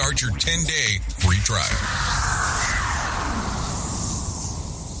to start your 10-day free trial.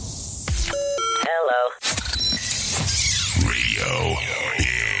 Hello. Radio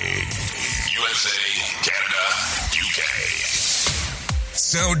Big. USA, Canada, UK.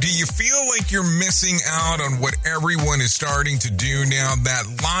 So do you feel like you're missing out on what everyone is starting to do now, that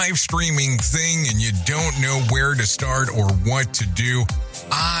live streaming thing, and you don't know where to start or what to do?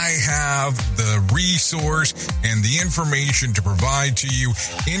 I have the resource and the information to provide to you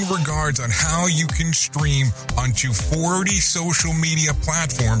in regards on how you can stream onto 40 social media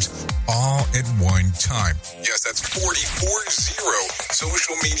platforms all at one time. Yes, that's 40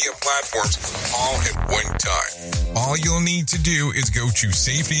 social media platforms all at one time. All you'll need to do is go to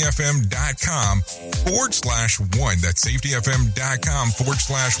safetyfm.com/1. That's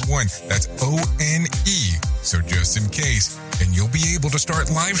safetyfm.com/1. That's ONE. So just in case, and you'll be able to start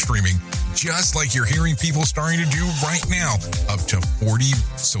live streaming just like you're hearing people starting to do right now, up to 40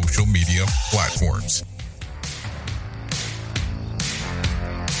 social media platforms.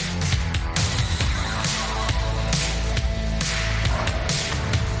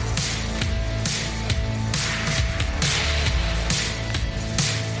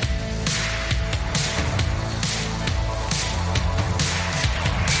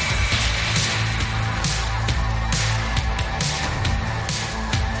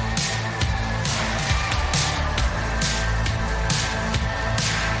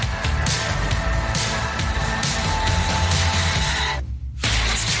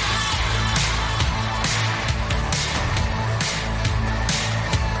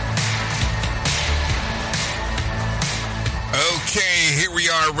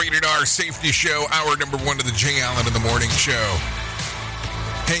 Rated R Safety Show, hour number 1 of the Jay Allen in the Morning Show.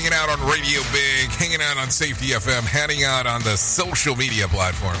 Hanging out on Radio Big, hanging out on Safety FM, hanging out on the social media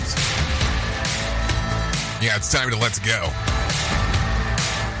platforms. Yeah, it's time to let's go.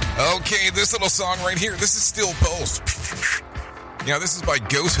 Okay, this little song right here, this is Still Pulse. Yeah, this is by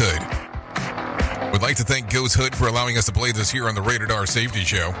Ghost Hood. Would like to thank Ghost Hood for allowing us to play this here on the Rated R Safety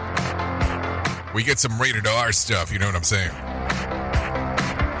Show. We get some Rated R stuff, you know what I'm saying?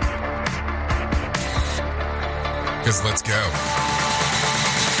 Because let's go.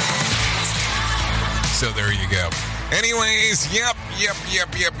 So there you go. Anyways, yep.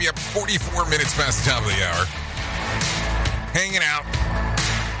 44 minutes past the top of the hour. Hanging out.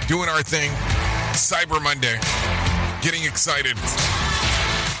 Doing our thing. Cyber Monday. Getting excited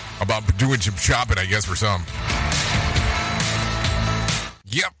about doing some shopping, I guess, for some.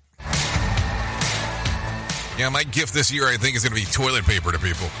 Yep. Yeah, my gift this year, I think, is going to be toilet paper to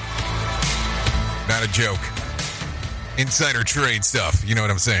people. Not a joke. Insider trade stuff. You know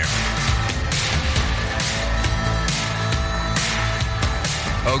what I'm saying?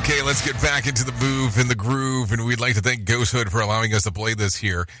 Okay, let's get back into the move and the groove, and we'd like to thank Ghost Hood for allowing us to play this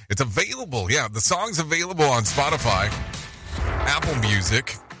here. It's available, the song's available on Spotify, Apple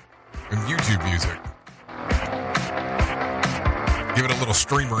Music, and YouTube Music. Give it a little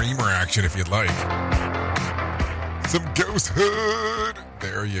streamer-eamer action if you'd like. Some Ghost Hood.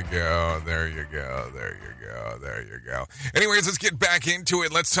 There you go. Anyways, let's get back into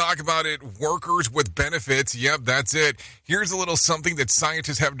it. Let's talk about it. Workers with benefits. Yep, that's it. Here's a little something that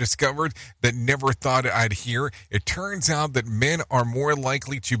scientists have discovered that never thought I'd hear. It turns out that men are more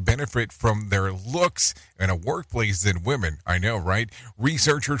likely to benefit from their looks in a workplace than women. I know, right?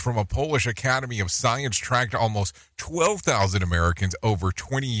 Researchers from a Polish Academy of Science tracked almost 12,000 Americans over a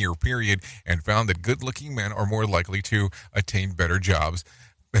 20-year period and found that good-looking men are more likely to attain better jobs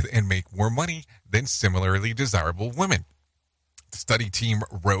and make more money than similarly desirable women. The study team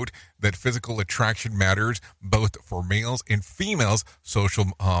wrote that physical attraction matters both for males and females' social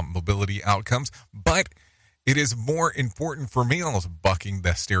mobility outcomes, but it is more important for males, bucking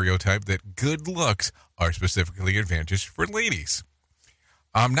the stereotype that good looks are specifically advantageous for ladies.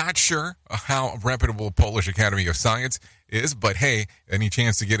 I'm not sure how reputable Polish Academy of Science is, but hey, any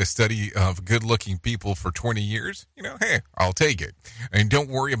chance to get a study of good-looking people for 20 years? Hey, I'll take it. And don't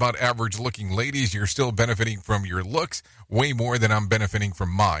worry about average-looking ladies. You're still benefiting from your looks way more than I'm benefiting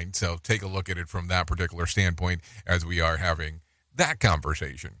from mine. So take a look at it from that particular standpoint as we are having that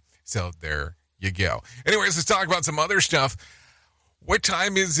conversation. So there you go. Anyways, let's talk about some other stuff. What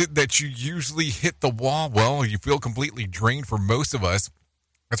time is it that you usually hit the wall? Well, you feel completely drained for most of us.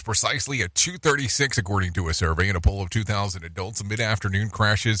 That's precisely at 2:36, according to a survey in a poll of 2,000 adults. Mid-afternoon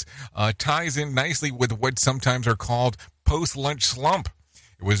crashes ties in nicely with what sometimes are called post-lunch slump.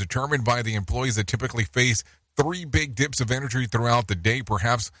 It was determined by the employees that typically face 3 big dips of energy throughout the day.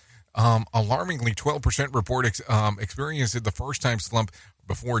 Perhaps alarmingly, 12% report experienced the first-time slump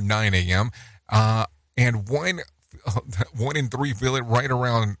before 9 a.m. And one in 3 feel it right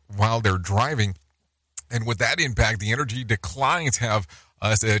around while they're driving. And with that impact, the energy declines have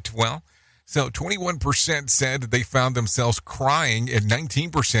us at 12. So 21% said they found themselves crying, and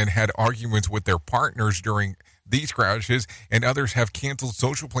 19% had arguments with their partners during these crashes, and others have canceled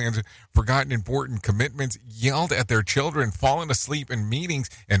social plans, forgotten important commitments, yelled at their children, fallen asleep in meetings,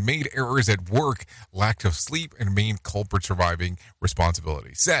 and made errors at work. Lack of sleep and main culprit surviving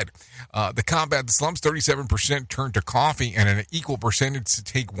responsibility. Said the combat the slumps, 37% turned to coffee, and an equal percentage to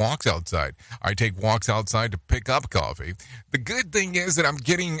take walks outside. I take walks outside to pick up coffee. The good thing is that I'm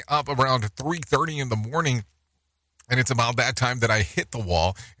getting up around 3:30 in the morning, and it's about that time that I hit the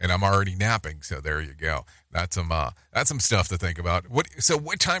wall, and I'm already napping. So there you go. That's some stuff to think about. What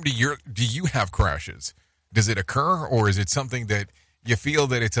time do you have crashes? Does it occur, or is it something that you feel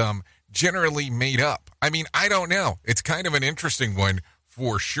that it's generally made up? I mean, I don't know. It's kind of an interesting one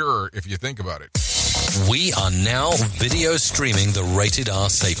for sure if you think about it. We are now video streaming the Rated R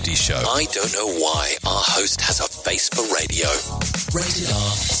Safety Show. I don't know why our host has a face for radio. Rated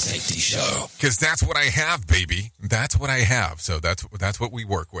R Safety Show. Because that's what I have, baby. That's what I have. So that's what we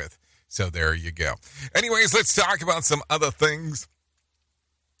work with. So there you go. Anyways, let's talk about some other things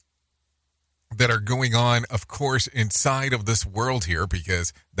that are going on, of course, inside of this world here,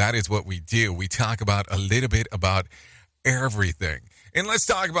 because that is what we do. We talk about a little bit about everything. And let's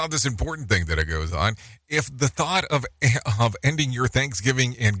talk about this important thing that goes on. If the thought of ending your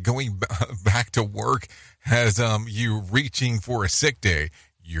Thanksgiving and going back to work has you reaching for a sick day,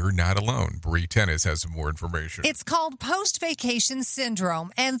 you're not alone. Bree Tennis has some more information. It's called post-vacation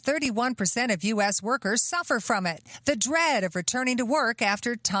syndrome, and 31% of U.S. workers suffer from it. The dread of returning to work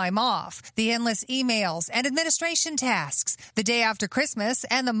after time off, the endless emails and administration tasks. The day after Christmas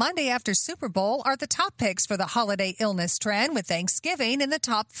and the Monday after Super Bowl are the top picks for the holiday illness trend, with Thanksgiving in the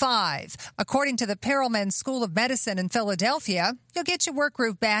top 5. According to the Perelman School of Medicine in Philadelphia, you'll get your work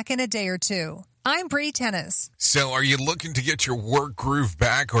groove back in a day or two. I'm Bree Tennis. So are you looking to get your work groove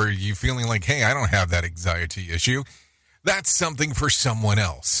back, or are you feeling like, hey, I don't have that anxiety issue? That's something for someone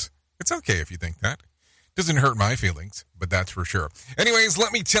else. It's okay if you think that. Doesn't hurt my feelings, but that's for sure. Anyways,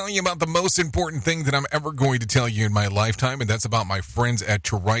 let me tell you about the most important thing that I'm ever going to tell you in my lifetime, and that's about my friends at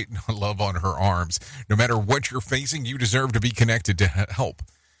To Write Love on Her Arms. No matter what you're facing, you deserve to be connected to help.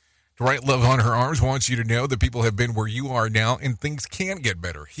 To Write Love on Her Arms wants you to know that people have been where you are now, and things can get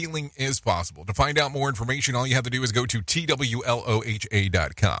better. Healing is possible. To find out more information, all you have to do is go to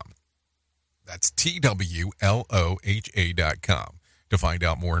TWLOHA.com. That's TWLOHA.com. To find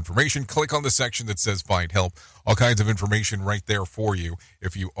out more information, click on the section that says Find Help. All kinds of information right there for you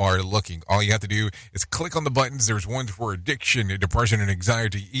if you are looking. All you have to do is click on the buttons. There's ones for addiction, depression and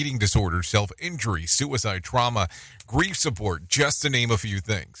anxiety, eating disorders, self-injury, suicide, trauma, grief support, just to name a few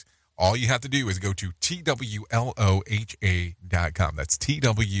things. All you have to do is go to TWLOHA.com. That's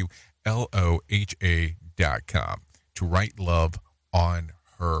TWLOHA.com. To Write Love on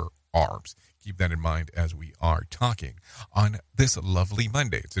Her Arms. Keep that in mind as we are talking on this lovely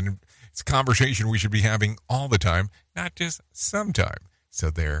Monday. It's a conversation we should be having all the time, not just sometime.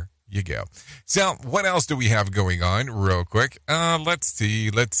 So there you go. So what else do we have going on real quick? Let's see.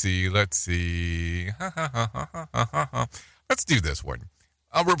 Let's do this one.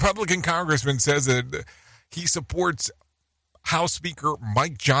 A Republican congressman says that he supports House Speaker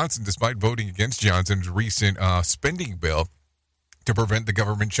Mike Johnson despite voting against Johnson's recent spending bill to prevent the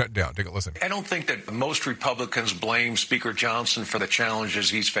government shutdown. Take a listen. I don't think that most Republicans blame Speaker Johnson for the challenges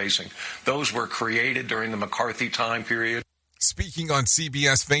he's facing. Those were created during the McCarthy time period. Speaking on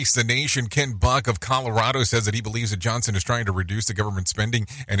CBS Face the Nation, Ken Buck of Colorado says that he believes that Johnson is trying to reduce the government spending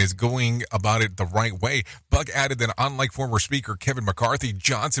and is going about it the right way. Buck added that unlike former Speaker Kevin McCarthy,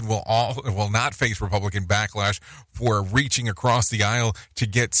 Johnson will not face Republican backlash for reaching across the aisle to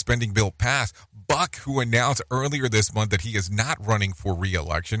get spending bill passed. Buck, who announced earlier this month that he is not running for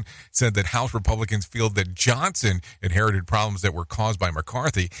re-election, said that House Republicans feel that Johnson inherited problems that were caused by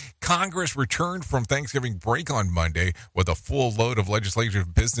McCarthy. Congress returned from Thanksgiving break on Monday with a full load of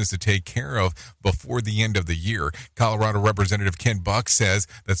legislative business to take care of before the end of the year. Colorado Representative Ken Buck says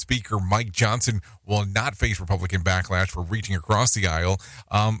that Speaker Mike Johnson will not face Republican backlash for reaching across the aisle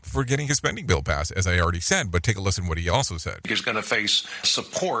for getting his spending bill passed, as I already said. But take a listen to what he also said. He's going to face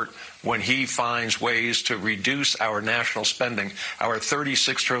support when he finds ways to reduce our national spending, our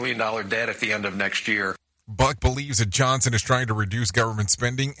 $36 trillion debt at the end of next year. Buck believes that Johnson is trying to reduce government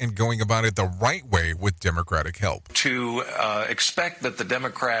spending and going about it the right way with Democratic help. To expect that the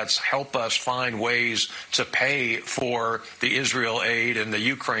Democrats help us find ways to pay for the Israel aid and the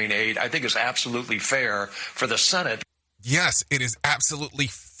Ukraine aid, I think is absolutely fair for the Senate. Yes, it is absolutely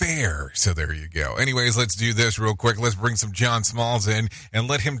fair. So there you go. Anyways, let's do this real quick. Let's bring some John Smalls in and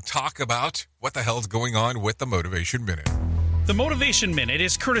let him talk about what the hell's going on with the Motivation Minute. The Motivation Minute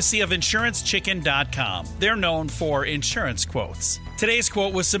is courtesy of InsuranceChicken.com. They're known for insurance quotes. Today's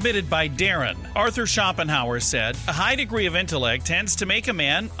quote was submitted by Darren. Arthur Schopenhauer said, "A high degree of intellect tends to make a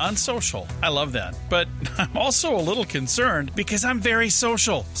man unsocial." I love that. But I'm also a little concerned because I'm very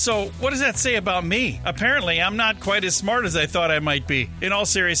social. So what does that say about me? Apparently, I'm not quite as smart as I thought I might be. In all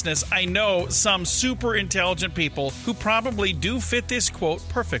seriousness, I know some super intelligent people who probably do fit this quote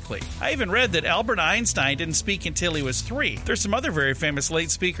perfectly. I even read that Albert Einstein didn't speak until he was 3. There's some other very famous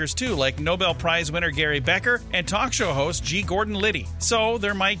late speakers too, like Nobel Prize winner Gary Becker and talk show host G. Gordon Liddy. So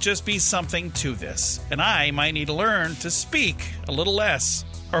there might just be something to this. And I might need to learn to speak a little less.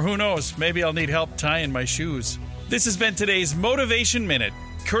 Or who knows, maybe I'll need help tying my shoes. This has been today's Motivation Minute,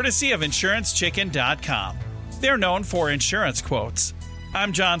 courtesy of InsuranceChicken.com. They're known for insurance quotes.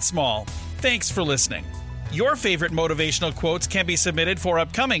 I'm John Small. Thanks for listening. Your favorite motivational quotes can be submitted for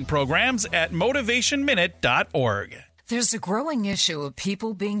upcoming programs at motivationminute.org. There's a growing issue of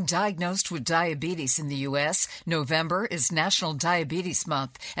people being diagnosed with diabetes in the U.S. November is National Diabetes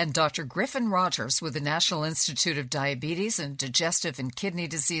Month, and Dr. Griffin Rogers with the National Institute of Diabetes and Digestive and Kidney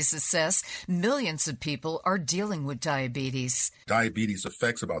Diseases says millions of people are dealing with diabetes. Diabetes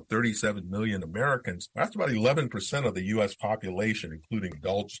affects about 37 million Americans. That's about 11% of the U.S. population, including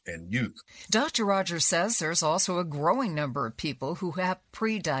adults and youth. Dr. Rogers says there's also a growing number of people who have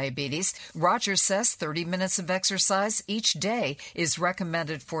pre-diabetes. Rogers says 30 minutes of exercise each day is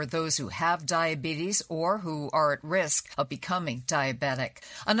recommended for those who have diabetes or who are at risk of becoming diabetic.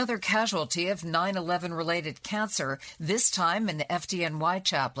 Another casualty of 9/11-related cancer, this time an FDNY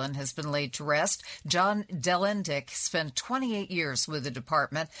chaplain, has been laid to rest. John Delendick spent 28 years with the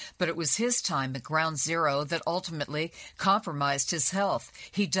department, but it was his time at Ground Zero that ultimately compromised his health.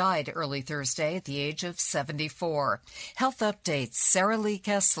 He died early Thursday at the age of 74. Health updates, Sarah Lee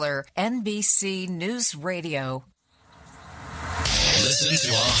Kessler, NBC News Radio. Listen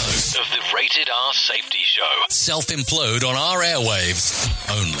to our host of the Rated R Safety Show self-implode on our airwaves,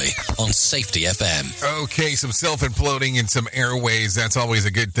 only on Safety FM. Okay, some self-imploding in some airways. That's always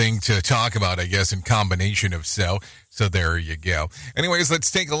a good thing to talk about, I guess, in combination of so. So there you go. Anyways,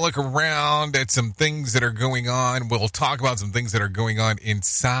 let's take a look around at some things that are going on. We'll talk about some things that are going on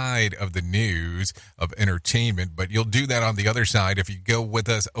inside of the news of entertainment, but you'll do that on the other side if you go with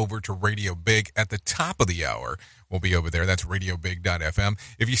us over to Radio Big at the top of the hour. We'll be over there. That's radiobig.fm.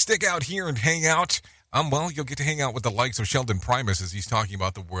 If you stick out here and hang out, well, you'll get to hang out with the likes of Sheldon Primus as he's talking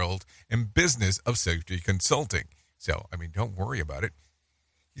about the world and business of safety consulting. So, don't worry about it.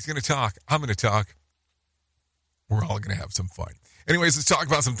 He's going to talk. I'm going to talk. We're all going to have some fun. Anyways, let's talk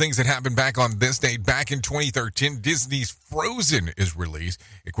about some things that happened back on this date. Back in 2013, Disney's Frozen is released.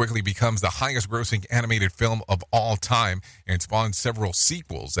 It quickly becomes the highest-grossing animated film of all time and spawns several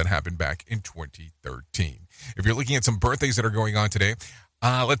sequels that happened back in 2013. If you're looking at some birthdays that are going on today,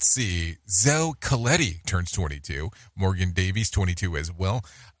 let's see. Zoe Colletti turns 22. Morgan Davies, 22 as well.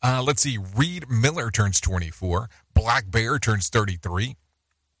 Let's see. Reed Miller turns 24. Black Bear turns 33.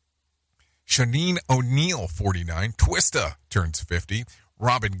 Shanine O'Neill, 49. Twista turns 50.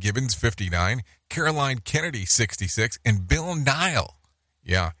 Robin Gibbons, 59. Caroline Kennedy, 66. And Bill Nile,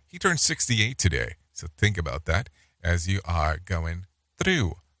 yeah, he turned 68 today. So think about that as you are going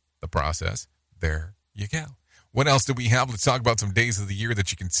through the process. There you go. What else do we have? Let's talk about some days of the year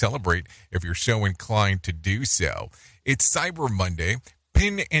that you can celebrate if you're so inclined to do so. It's Cyber Monday,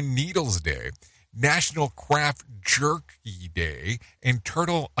 Pin and Needles Day, National Craft Jerky Day, and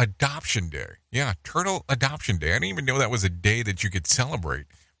Turtle Adoption Day. Yeah, Turtle Adoption Day. I didn't even know that was a day that you could celebrate,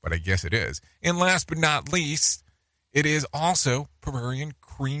 but I guess it is. And last but not least, it is also Bavarian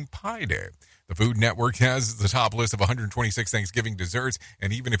Cream Pie Day. The Food Network has the top list of 126 Thanksgiving desserts,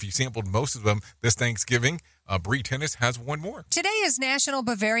 and even if you sampled most of them this Thanksgiving, Brie Tennis has one more. Today is National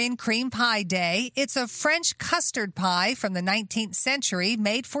Bavarian Cream Pie Day. It's a French custard pie from the 19th century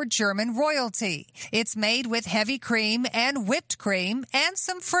made for German royalty. It's made with heavy cream and whipped cream and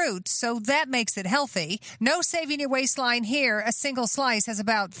some fruit, so that makes it healthy. No saving your waistline here. A single slice has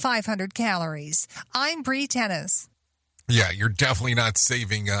about 500 calories. I'm Brie Tennis. Yeah, you're definitely not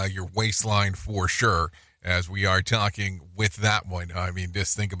saving your waistline for sure, as we are talking with that one.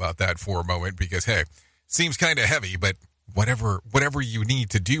 Just think about that for a moment because, hey, seems kind of heavy, but whatever you need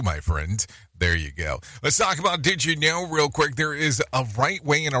to do, my friend, there you go. Let's talk about Did You Know real quick. There is a right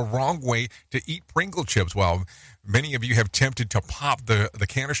way and a wrong way to eat Pringle chips. While many of you have tempted to pop the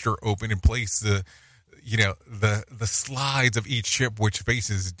canister open and place the slides of each chip which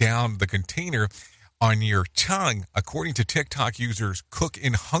faces down the container on your tongue, according to TikTok users Cook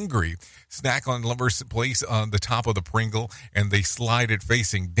in Hungary, snack on lovers place on the top of the Pringle and they slide it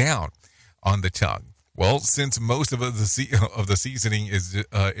facing down on the tongue. Well, since most of the seasoning is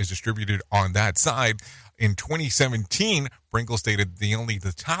distributed on that side, in 2017, Pringle stated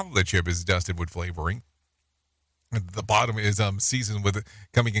the top of the chip is dusted with flavoring. The bottom is seasoned with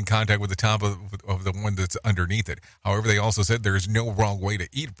coming in contact with the top of the one that's underneath it. However, they also said there is no wrong way to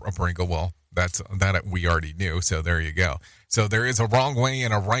eat a Pringle. Well, that we already knew, so there you go. So there is a wrong way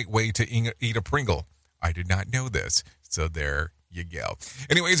and a right way to eat a Pringle. I did not know this, so there you go.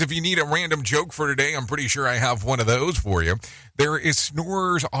 Anyways, if you need a random joke for today, I'm pretty sure I have one of those for you. There is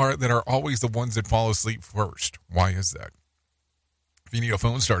snorers that are always the ones that fall asleep first. Why is that? If you need a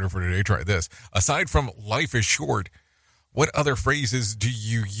phone starter for today, try this. Aside from life is short, what other phrases do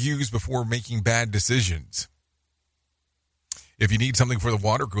you use before making bad decisions? If you need something for the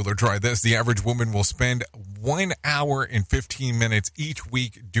water cooler, try this. The average woman will spend 1 hour and 15 minutes each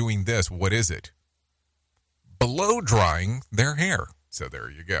week doing this. What is it? Blow drying their hair. So there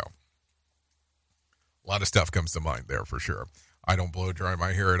you go. A lot of stuff comes to mind there for sure. I don't blow dry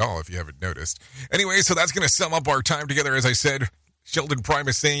my hair at all, if you haven't noticed. Anyway, so that's going to sum up our time together. As I said, Sheldon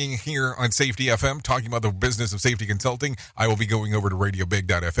Primus saying here on Safety FM, talking about the business of safety consulting. I will be going over to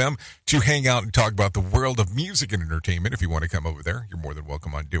radiobig.fm to hang out and talk about the world of music and entertainment. If you want to come over there, you're more than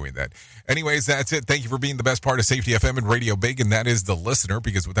welcome on doing that. Anyways, that's it. Thank you for being the best part of Safety FM and Radio Big, and that is the listener,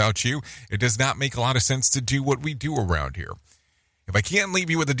 because without you, it does not make a lot of sense to do what we do around here. If I can't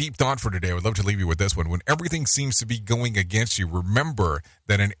leave you with a deep thought for today, I would love to leave you with this one. When everything seems to be going against you, remember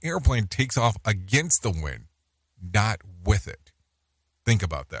that an airplane takes off against the wind, not with it. Think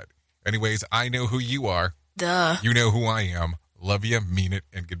about that. Anyways, I know who you are. Duh. You know who I am. Love you, mean it,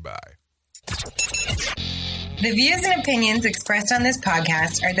 and goodbye. The views and opinions expressed on this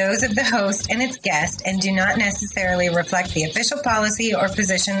podcast are those of the host and its guest and do not necessarily reflect the official policy or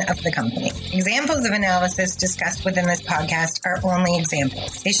position of the company. Examples of analysis discussed within this podcast are only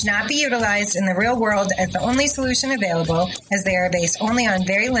examples. They should not be utilized in the real world as the only solution available, as they are based only on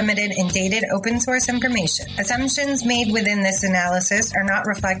very limited and dated open source information. Assumptions made within this analysis are not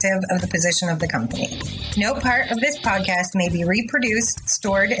reflective of the position of the company. No part of this podcast may be reproduced,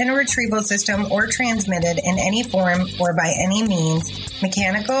 stored in a retrieval system, or transmitted in any form or by any means,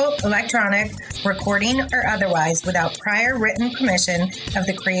 mechanical, electronic, recording, or otherwise, without prior written permission of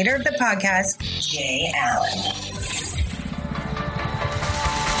the creator of the podcast, Jay Allen.